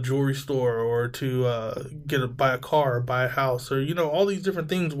jewelry store, or to buy a car, or buy a house, or all these different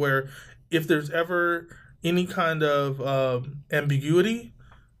things where if there's ever any kind of ambiguity,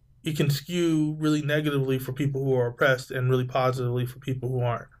 it can skew really negatively for people who are oppressed and really positively for people who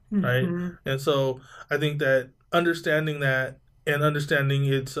aren't, right? And so I think that understanding that and understanding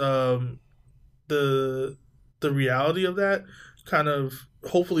its the reality of that kind of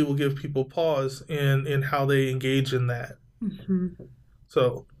hopefully will give people pause in how they engage in that.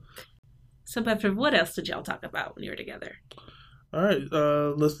 So Bedford, what else did y'all talk about when you were together? All right,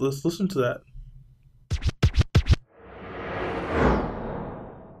 let's listen to that.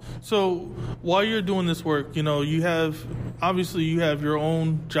 So while you're doing this work, you have your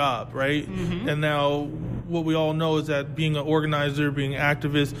own job, right? And now what we all know is that being an organizer, being an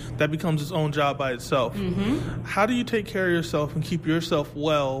activist, that becomes its own job by itself. How do you take care of yourself and keep yourself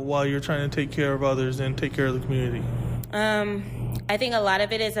well while you're trying to take care of others and take care of the community? I think a lot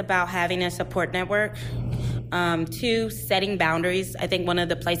of it is about having a support network. 2, setting boundaries. I think one of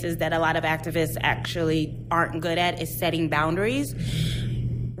the places that a lot of activists actually aren't good at is setting boundaries.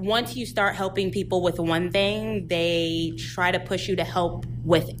 Once you start helping people with one thing, they try to push you to help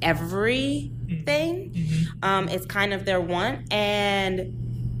with everything. It's kind of their want. And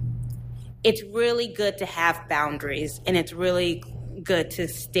it's really good to have boundaries. And it's really good to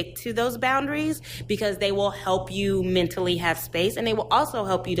stick to those boundaries because they will help you mentally have space, and they will also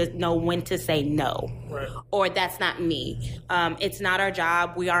help you to know when to say no. Right. Or that's not me. It's not our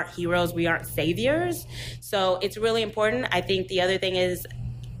job. We aren't heroes. We aren't saviors. So it's really important. I think the other thing is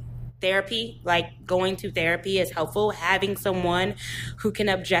therapy. Like, going to therapy is helpful. Having someone who can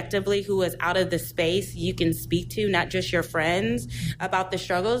objectively, who is out of the space you can speak to, not just your friends, about the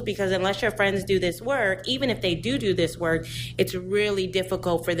struggles, because unless your friends do this work, even if they do this work, it's really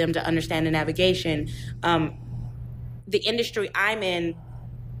difficult for them to understand the navigation. The industry I'm in,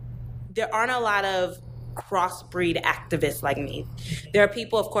 there aren't a lot of crossbreed activists like me. There are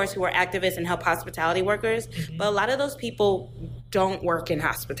people, of course, who are activists and help hospitality workers, but a lot of those people don't work in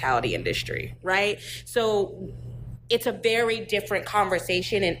hospitality industry, right? So it's a very different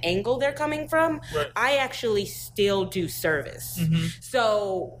conversation and angle they're coming from. Right. I actually still do service.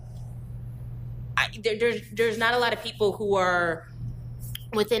 So there's not a lot of people who are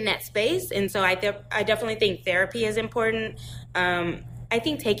within that space. And so I definitely think therapy is important. I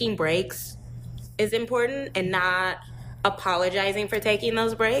think taking breaks is important and not apologizing for taking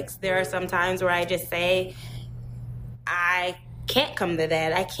those breaks. There are some times where I just say, I can't come to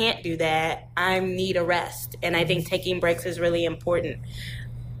that. I can't do that. I need a rest. And I think taking breaks is really important.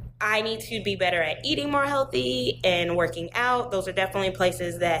 I need to be better at eating more healthy and working out. Those are definitely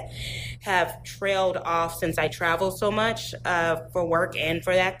places that have trailed off since I travel so much for work and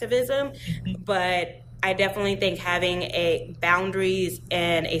for activism. But I definitely think having boundaries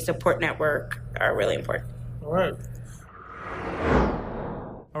and a support network are really important. All right.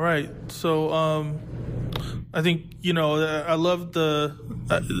 All right. So, I think, I love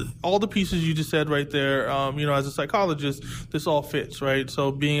all the pieces you just said right there. As a psychologist, this all fits, right?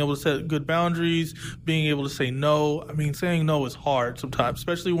 So being able to set good boundaries, being able to say no. I mean, saying no is hard sometimes,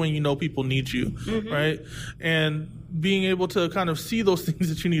 especially when people need you, right? And being able to kind of see those things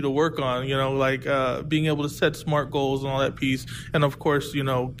that you need to work on, being able to set SMART goals and all that piece. And of course,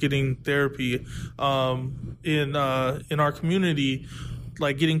 getting therapy, in our community.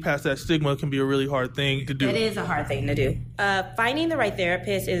 Like getting past that stigma can be a really hard thing to do. It is a hard thing to do. Finding the right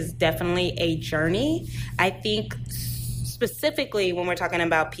therapist is definitely a journey. I think specifically when we're talking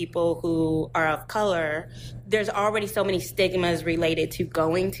about people who are of color, there's already so many stigmas related to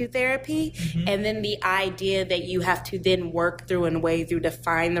going to therapy. And then the idea that you have to then work through and way through to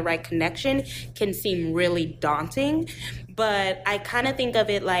find the right connection can seem really daunting. But I kind of think of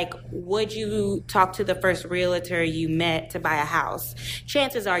it like, would you talk to the first realtor you met to buy a house?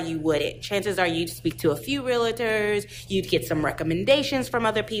 Chances are you wouldn't. Chances are you'd speak to a few realtors, you'd get some recommendations from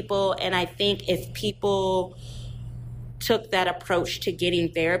other people. And I think if people took that approach to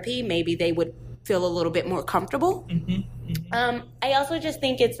getting therapy, maybe they would feel a little bit more comfortable. I also just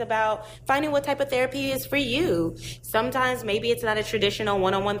think it's about finding what type of therapy is for you. Sometimes maybe it's not a traditional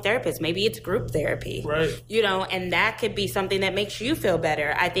one-on-one therapist. Maybe it's group therapy. Right. And that could be something that makes you feel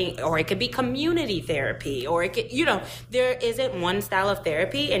better, I think, or it could be community therapy, or it could, there isn't one style of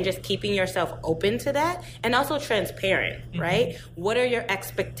therapy, and just keeping yourself open to that, and also transparent, right? What are your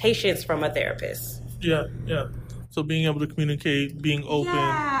expectations from a therapist? Yeah. So being able to communicate, being open.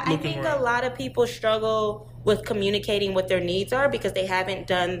 Yeah, I think a lot of people struggle with communicating what their needs are because they haven't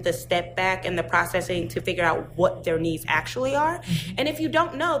done the step back and the processing to figure out what their needs actually are. And if you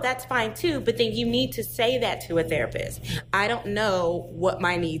don't know, that's fine too, but then you need to say that to a therapist. I don't know what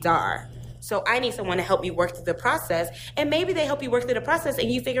my needs are, so I need someone to help me work through the process. And maybe they help you work through the process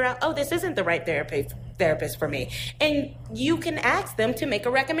and you figure out, oh, this isn't the right therapist for me. And you can ask them to make a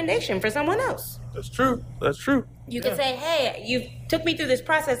recommendation for someone else. That's true. You can say, hey, you took me through this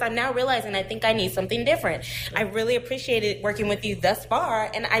process. I'm now realizing I think I need something different. I really appreciated working with you thus far.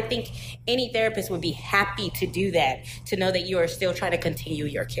 And I think any therapist would be happy to do that, to know that you are still trying to continue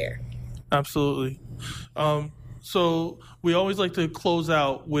your care. Absolutely. So we always like to close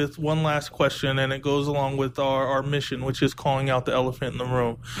out with one last question, and it goes along with our mission, which is calling out the elephant in the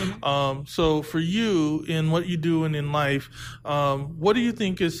room. So for you, in what you do and in life, what do you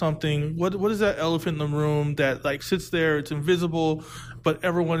think is something, what is that elephant in the room that like sits there, it's invisible, but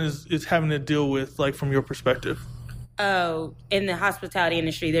everyone is having to deal with, like, from your perspective? Oh, in the hospitality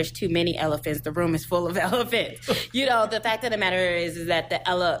industry, there's too many elephants. The room is full of elephants. The fact of the matter is that the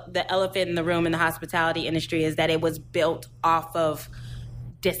elephant in the room in the hospitality industry is that it was built off of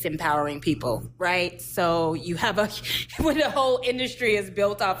disempowering people, right? So you have when the whole industry is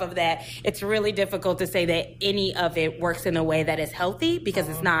built off of that, it's really difficult to say that any of it works in a way that is healthy, because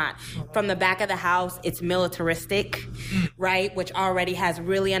it's not. From the back of the house, it's militaristic, right? Which already has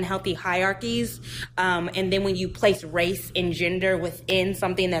really unhealthy hierarchies. And then when you place race and gender within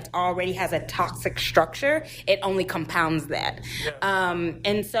something that already has a toxic structure, it only compounds that.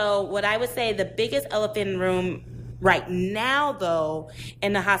 And so what I would say, the biggest elephant in the room right now, though,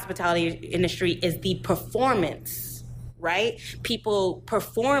 in the hospitality industry is the performance, right? People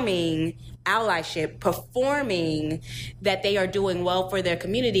performing allyship, performing that they are doing well for their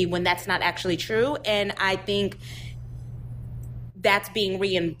community when that's not actually true. And I think that's being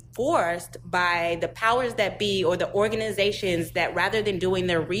reinforced by the powers that be, or the organizations that, rather than doing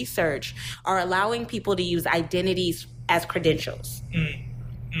their research, are allowing people to use identities as credentials.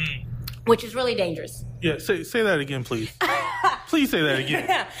 Which is really dangerous. Yeah, say that again, please. Please say that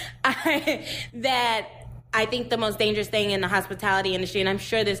again. I think the most dangerous thing in the hospitality industry, and I'm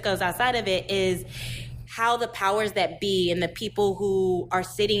sure this goes outside of it, is how the powers that be and the people who are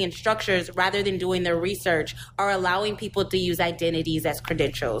sitting in structures, rather than doing their research, are allowing people to use identities as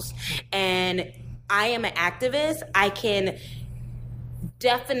credentials. And I am an activist. I can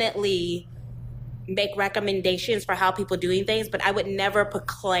definitely make recommendations for how people doing things, but I would never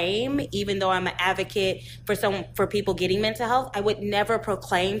proclaim, even though I'm an advocate for people getting mental health, I would never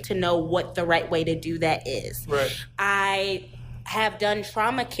proclaim to know what the right way to do that is. Right. I have done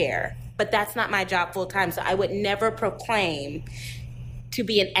trauma care, but that's not my job full time, so I would never proclaim to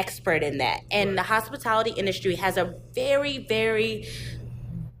be an expert in that. And the hospitality industry has a very, very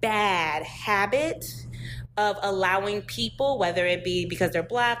bad habit of allowing people, whether it be because they're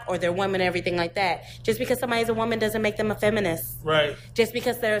Black or they're women, everything like that. Just because somebody's a woman doesn't make them a feminist. Right. Just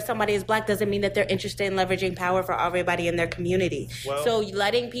because somebody is Black doesn't mean that they're interested in leveraging power for everybody in their community. Well, so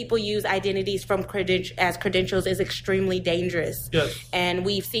letting people use identities from as credentials is extremely dangerous. Yes. And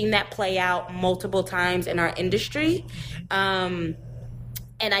we've seen that play out multiple times in our industry. And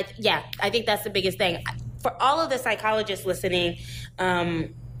I think that's the biggest thing. For all of the psychologists listening,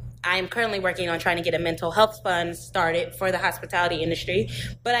 I'm currently working on trying to get a mental health fund started for the hospitality industry.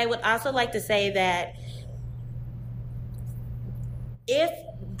 But I would also like to say that if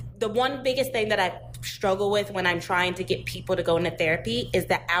the one biggest thing that I struggle with when I'm trying to get people to go into therapy is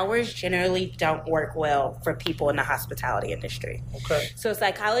that hours generally don't work well for people in the hospitality industry. Okay. So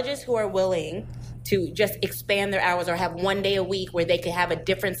psychologists who are willing to just expand their hours or have one day a week where they could have a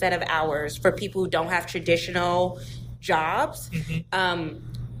different set of hours for people who don't have traditional jobs,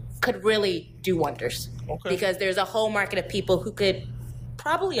 could really do wonders. Okay. Because there's a whole market of people who could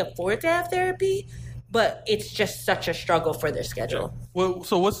probably afford to have therapy, but it's just such a struggle for their schedule. Well,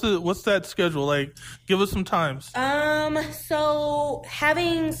 so what's that schedule like? Give us some times. So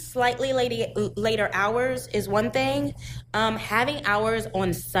having slightly later hours is one thing. Having hours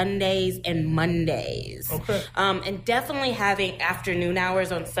on Sundays and Mondays. Okay. And definitely having afternoon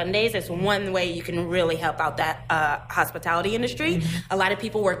hours on Sundays is one way you can really help out that hospitality industry. A lot of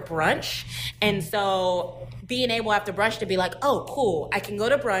people work brunch, and so being able after brunch to be like, oh, cool, I can go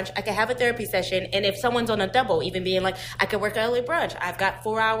to brunch, I can have a therapy session, and if someone's on a double, even being like, I can work early brunch, I've got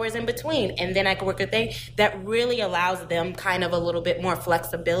 4 hours in between, and then I can work a thing, that really allows them kind of a little bit more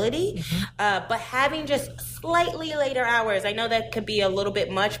flexibility. But having just slightly later hours, I know that could be a little bit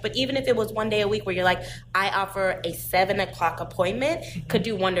much, but even if it was one day a week where you're like, I offer a 7 o'clock appointment, could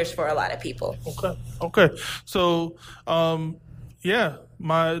do wonders for a lot of people. Okay. So,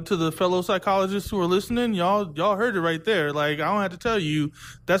 to the fellow psychologists who are listening, y'all heard it right there. Like, I don't have to tell you,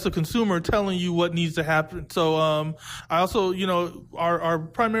 that's a consumer telling you what needs to happen. So, I also, our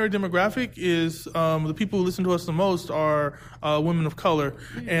primary demographic is, the people who listen to us the most are, women of color.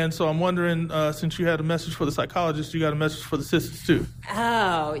 And so I'm wondering, since you had a message for the psychologists, you got a message for the sisters too.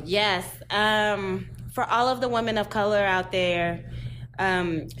 Oh, yes. For all of the women of color out there,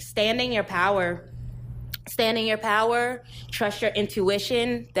 standing your power, trust your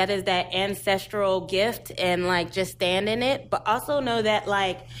intuition. That is that ancestral gift, and just stand in it. But also know that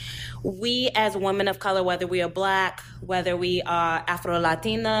we as women of color, whether we are Black, whether we are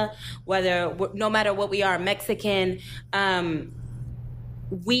Afro-Latina, no matter what we are, Mexican,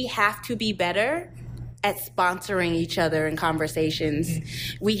 we have to be better at sponsoring each other in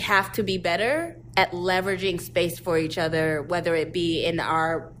conversations. We have to be better at leveraging space for each other, whether it be in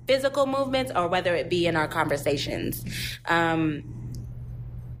our physical movements or whether it be in our conversations. I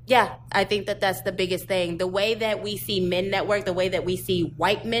think that's the biggest thing. The way that we see men network, the way that we see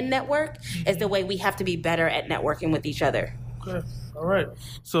white men network, is the way we have to be better at networking with each other. Okay. All right.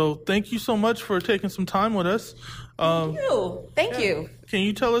 So thank you so much for taking some time with us. Thank you. Can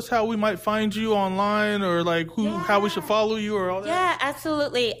you tell us how we might find you online, or how we should follow you, or all that? Yeah,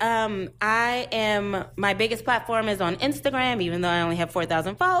 absolutely. My biggest platform is on Instagram, even though I only have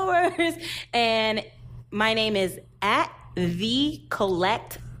 4,000 followers. And my name is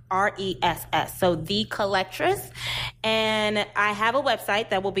 @TheCollect, RESS. So The Collectress. And I have a website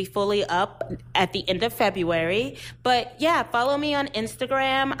that will be fully up at the end of February. But yeah, follow me on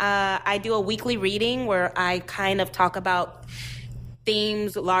Instagram. I do a weekly reading where I kind of talk about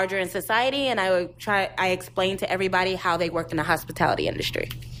themes larger in society, and I explain to everybody how they work in the hospitality industry.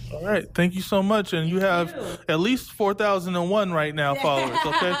 All right. Thank you so much. And you have at least 4,001 right now followers,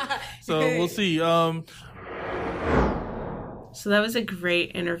 okay? So we'll see. So that was a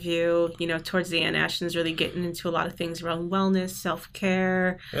great interview. Towards the end, Ashton's really getting into a lot of things around wellness,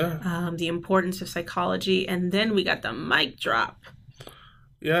 self-care, the importance of psychology. And then we got the mic drop.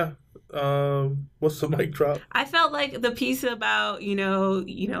 Yeah. What's the mic drop? I felt like the piece about,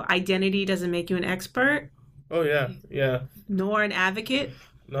 identity doesn't make you an expert. Oh, yeah. Yeah. Nor an advocate.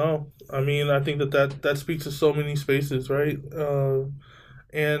 No. I mean, I think that speaks to so many spaces, right?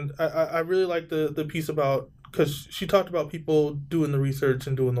 And I really like the piece about, because she talked about people doing the research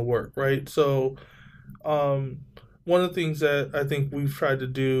and doing the work, right? So one of the things that I think we've tried to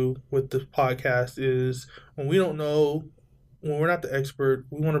do with the podcast is when we don't know, when we're not the expert,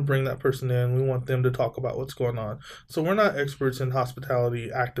 we want to bring that person in. We want them to talk about what's going on. So we're not experts in hospitality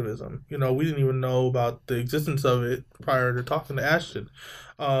activism. We didn't even know about the existence of it prior to talking to Ashton.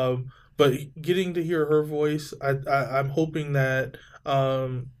 But getting to hear her voice, I'm hoping that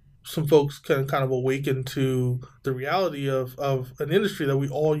some folks can kind of awaken to the reality of an industry that we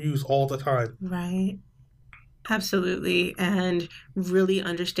all use all the time. Right. Absolutely. And really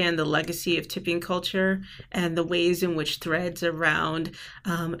understand the legacy of tipping culture and the ways in which threads around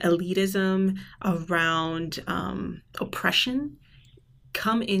elitism, around oppression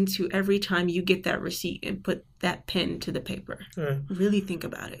come into every time you get that receipt and put that pen to the paper. Right. Really think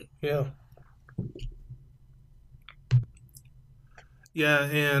about it. Yeah. Yeah,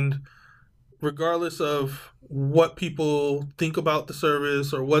 and regardless of what people think about the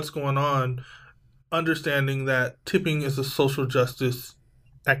service or what's going on, understanding that tipping is a social justice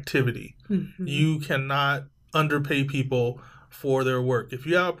activity. Mm-hmm. You cannot underpay people for their work. If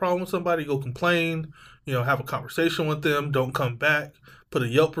you have a problem with somebody, go complain, have a conversation with them, don't come back, put a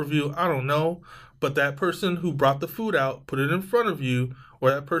Yelp review, I don't know. But that person who brought the food out, put it in front of you, or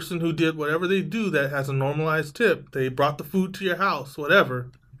that person who did whatever they do that has a normalized tip, they brought the food to your house,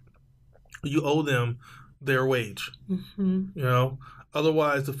 whatever, you owe them their wage. Mm-hmm.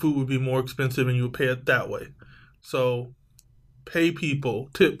 Otherwise the food would be more expensive and you would pay it that way. So pay people,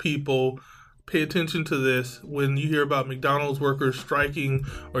 tip people, pay attention to this. When you hear about McDonald's workers striking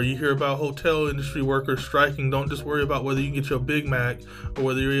or you hear about hotel industry workers striking, don't just worry about whether you can get your Big Mac or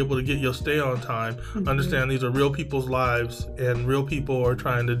whether you're able to get your stay on time. Mm-hmm. Understand these are real people's lives and real people are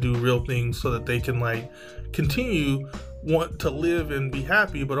trying to do real things so that they can want to live and be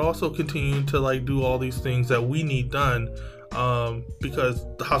happy, but also continue to do all these things that we need done. Because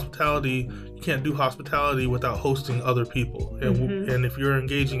the hospitality, you can't do hospitality without hosting other people. And if you're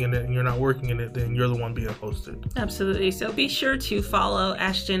engaging in it and you're not working in it, then you're the one being hosted. Absolutely. So be sure to follow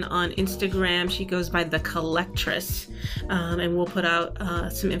Ashton on Instagram. She goes by The Collectress. And we'll put out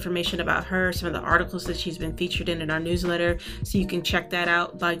some information about her, some of the articles that she's been featured in our newsletter. So you can check that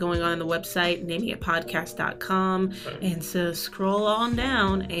out by going on the website, namingitpodcast.com. And so scroll on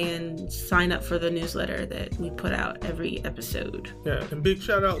down and sign up for the newsletter that we put out every episode. Yeah, and big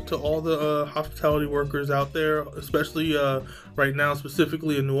shout out to all the hospitality workers out there, especially right now,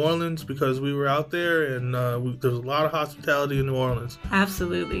 specifically in New Orleans, because we were out there and there's a lot of hospitality in New Orleans.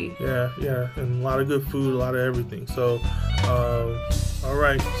 Absolutely. Yeah, and a lot of good food, a lot of everything. So, all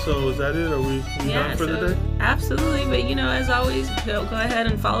right. So is that it? Are we done for the day? Absolutely. But as always, go ahead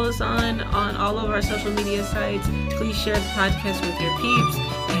and follow us on all of our social media sites. Please share the podcast with your peeps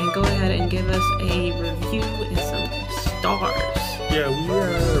and go ahead and give us a review and some stars. Yeah, we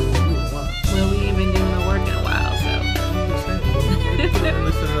haven't had a review in a while. Well, we ain't been doing no work in a while, so. I'm just saying,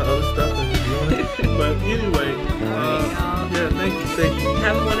 listen to other stuff.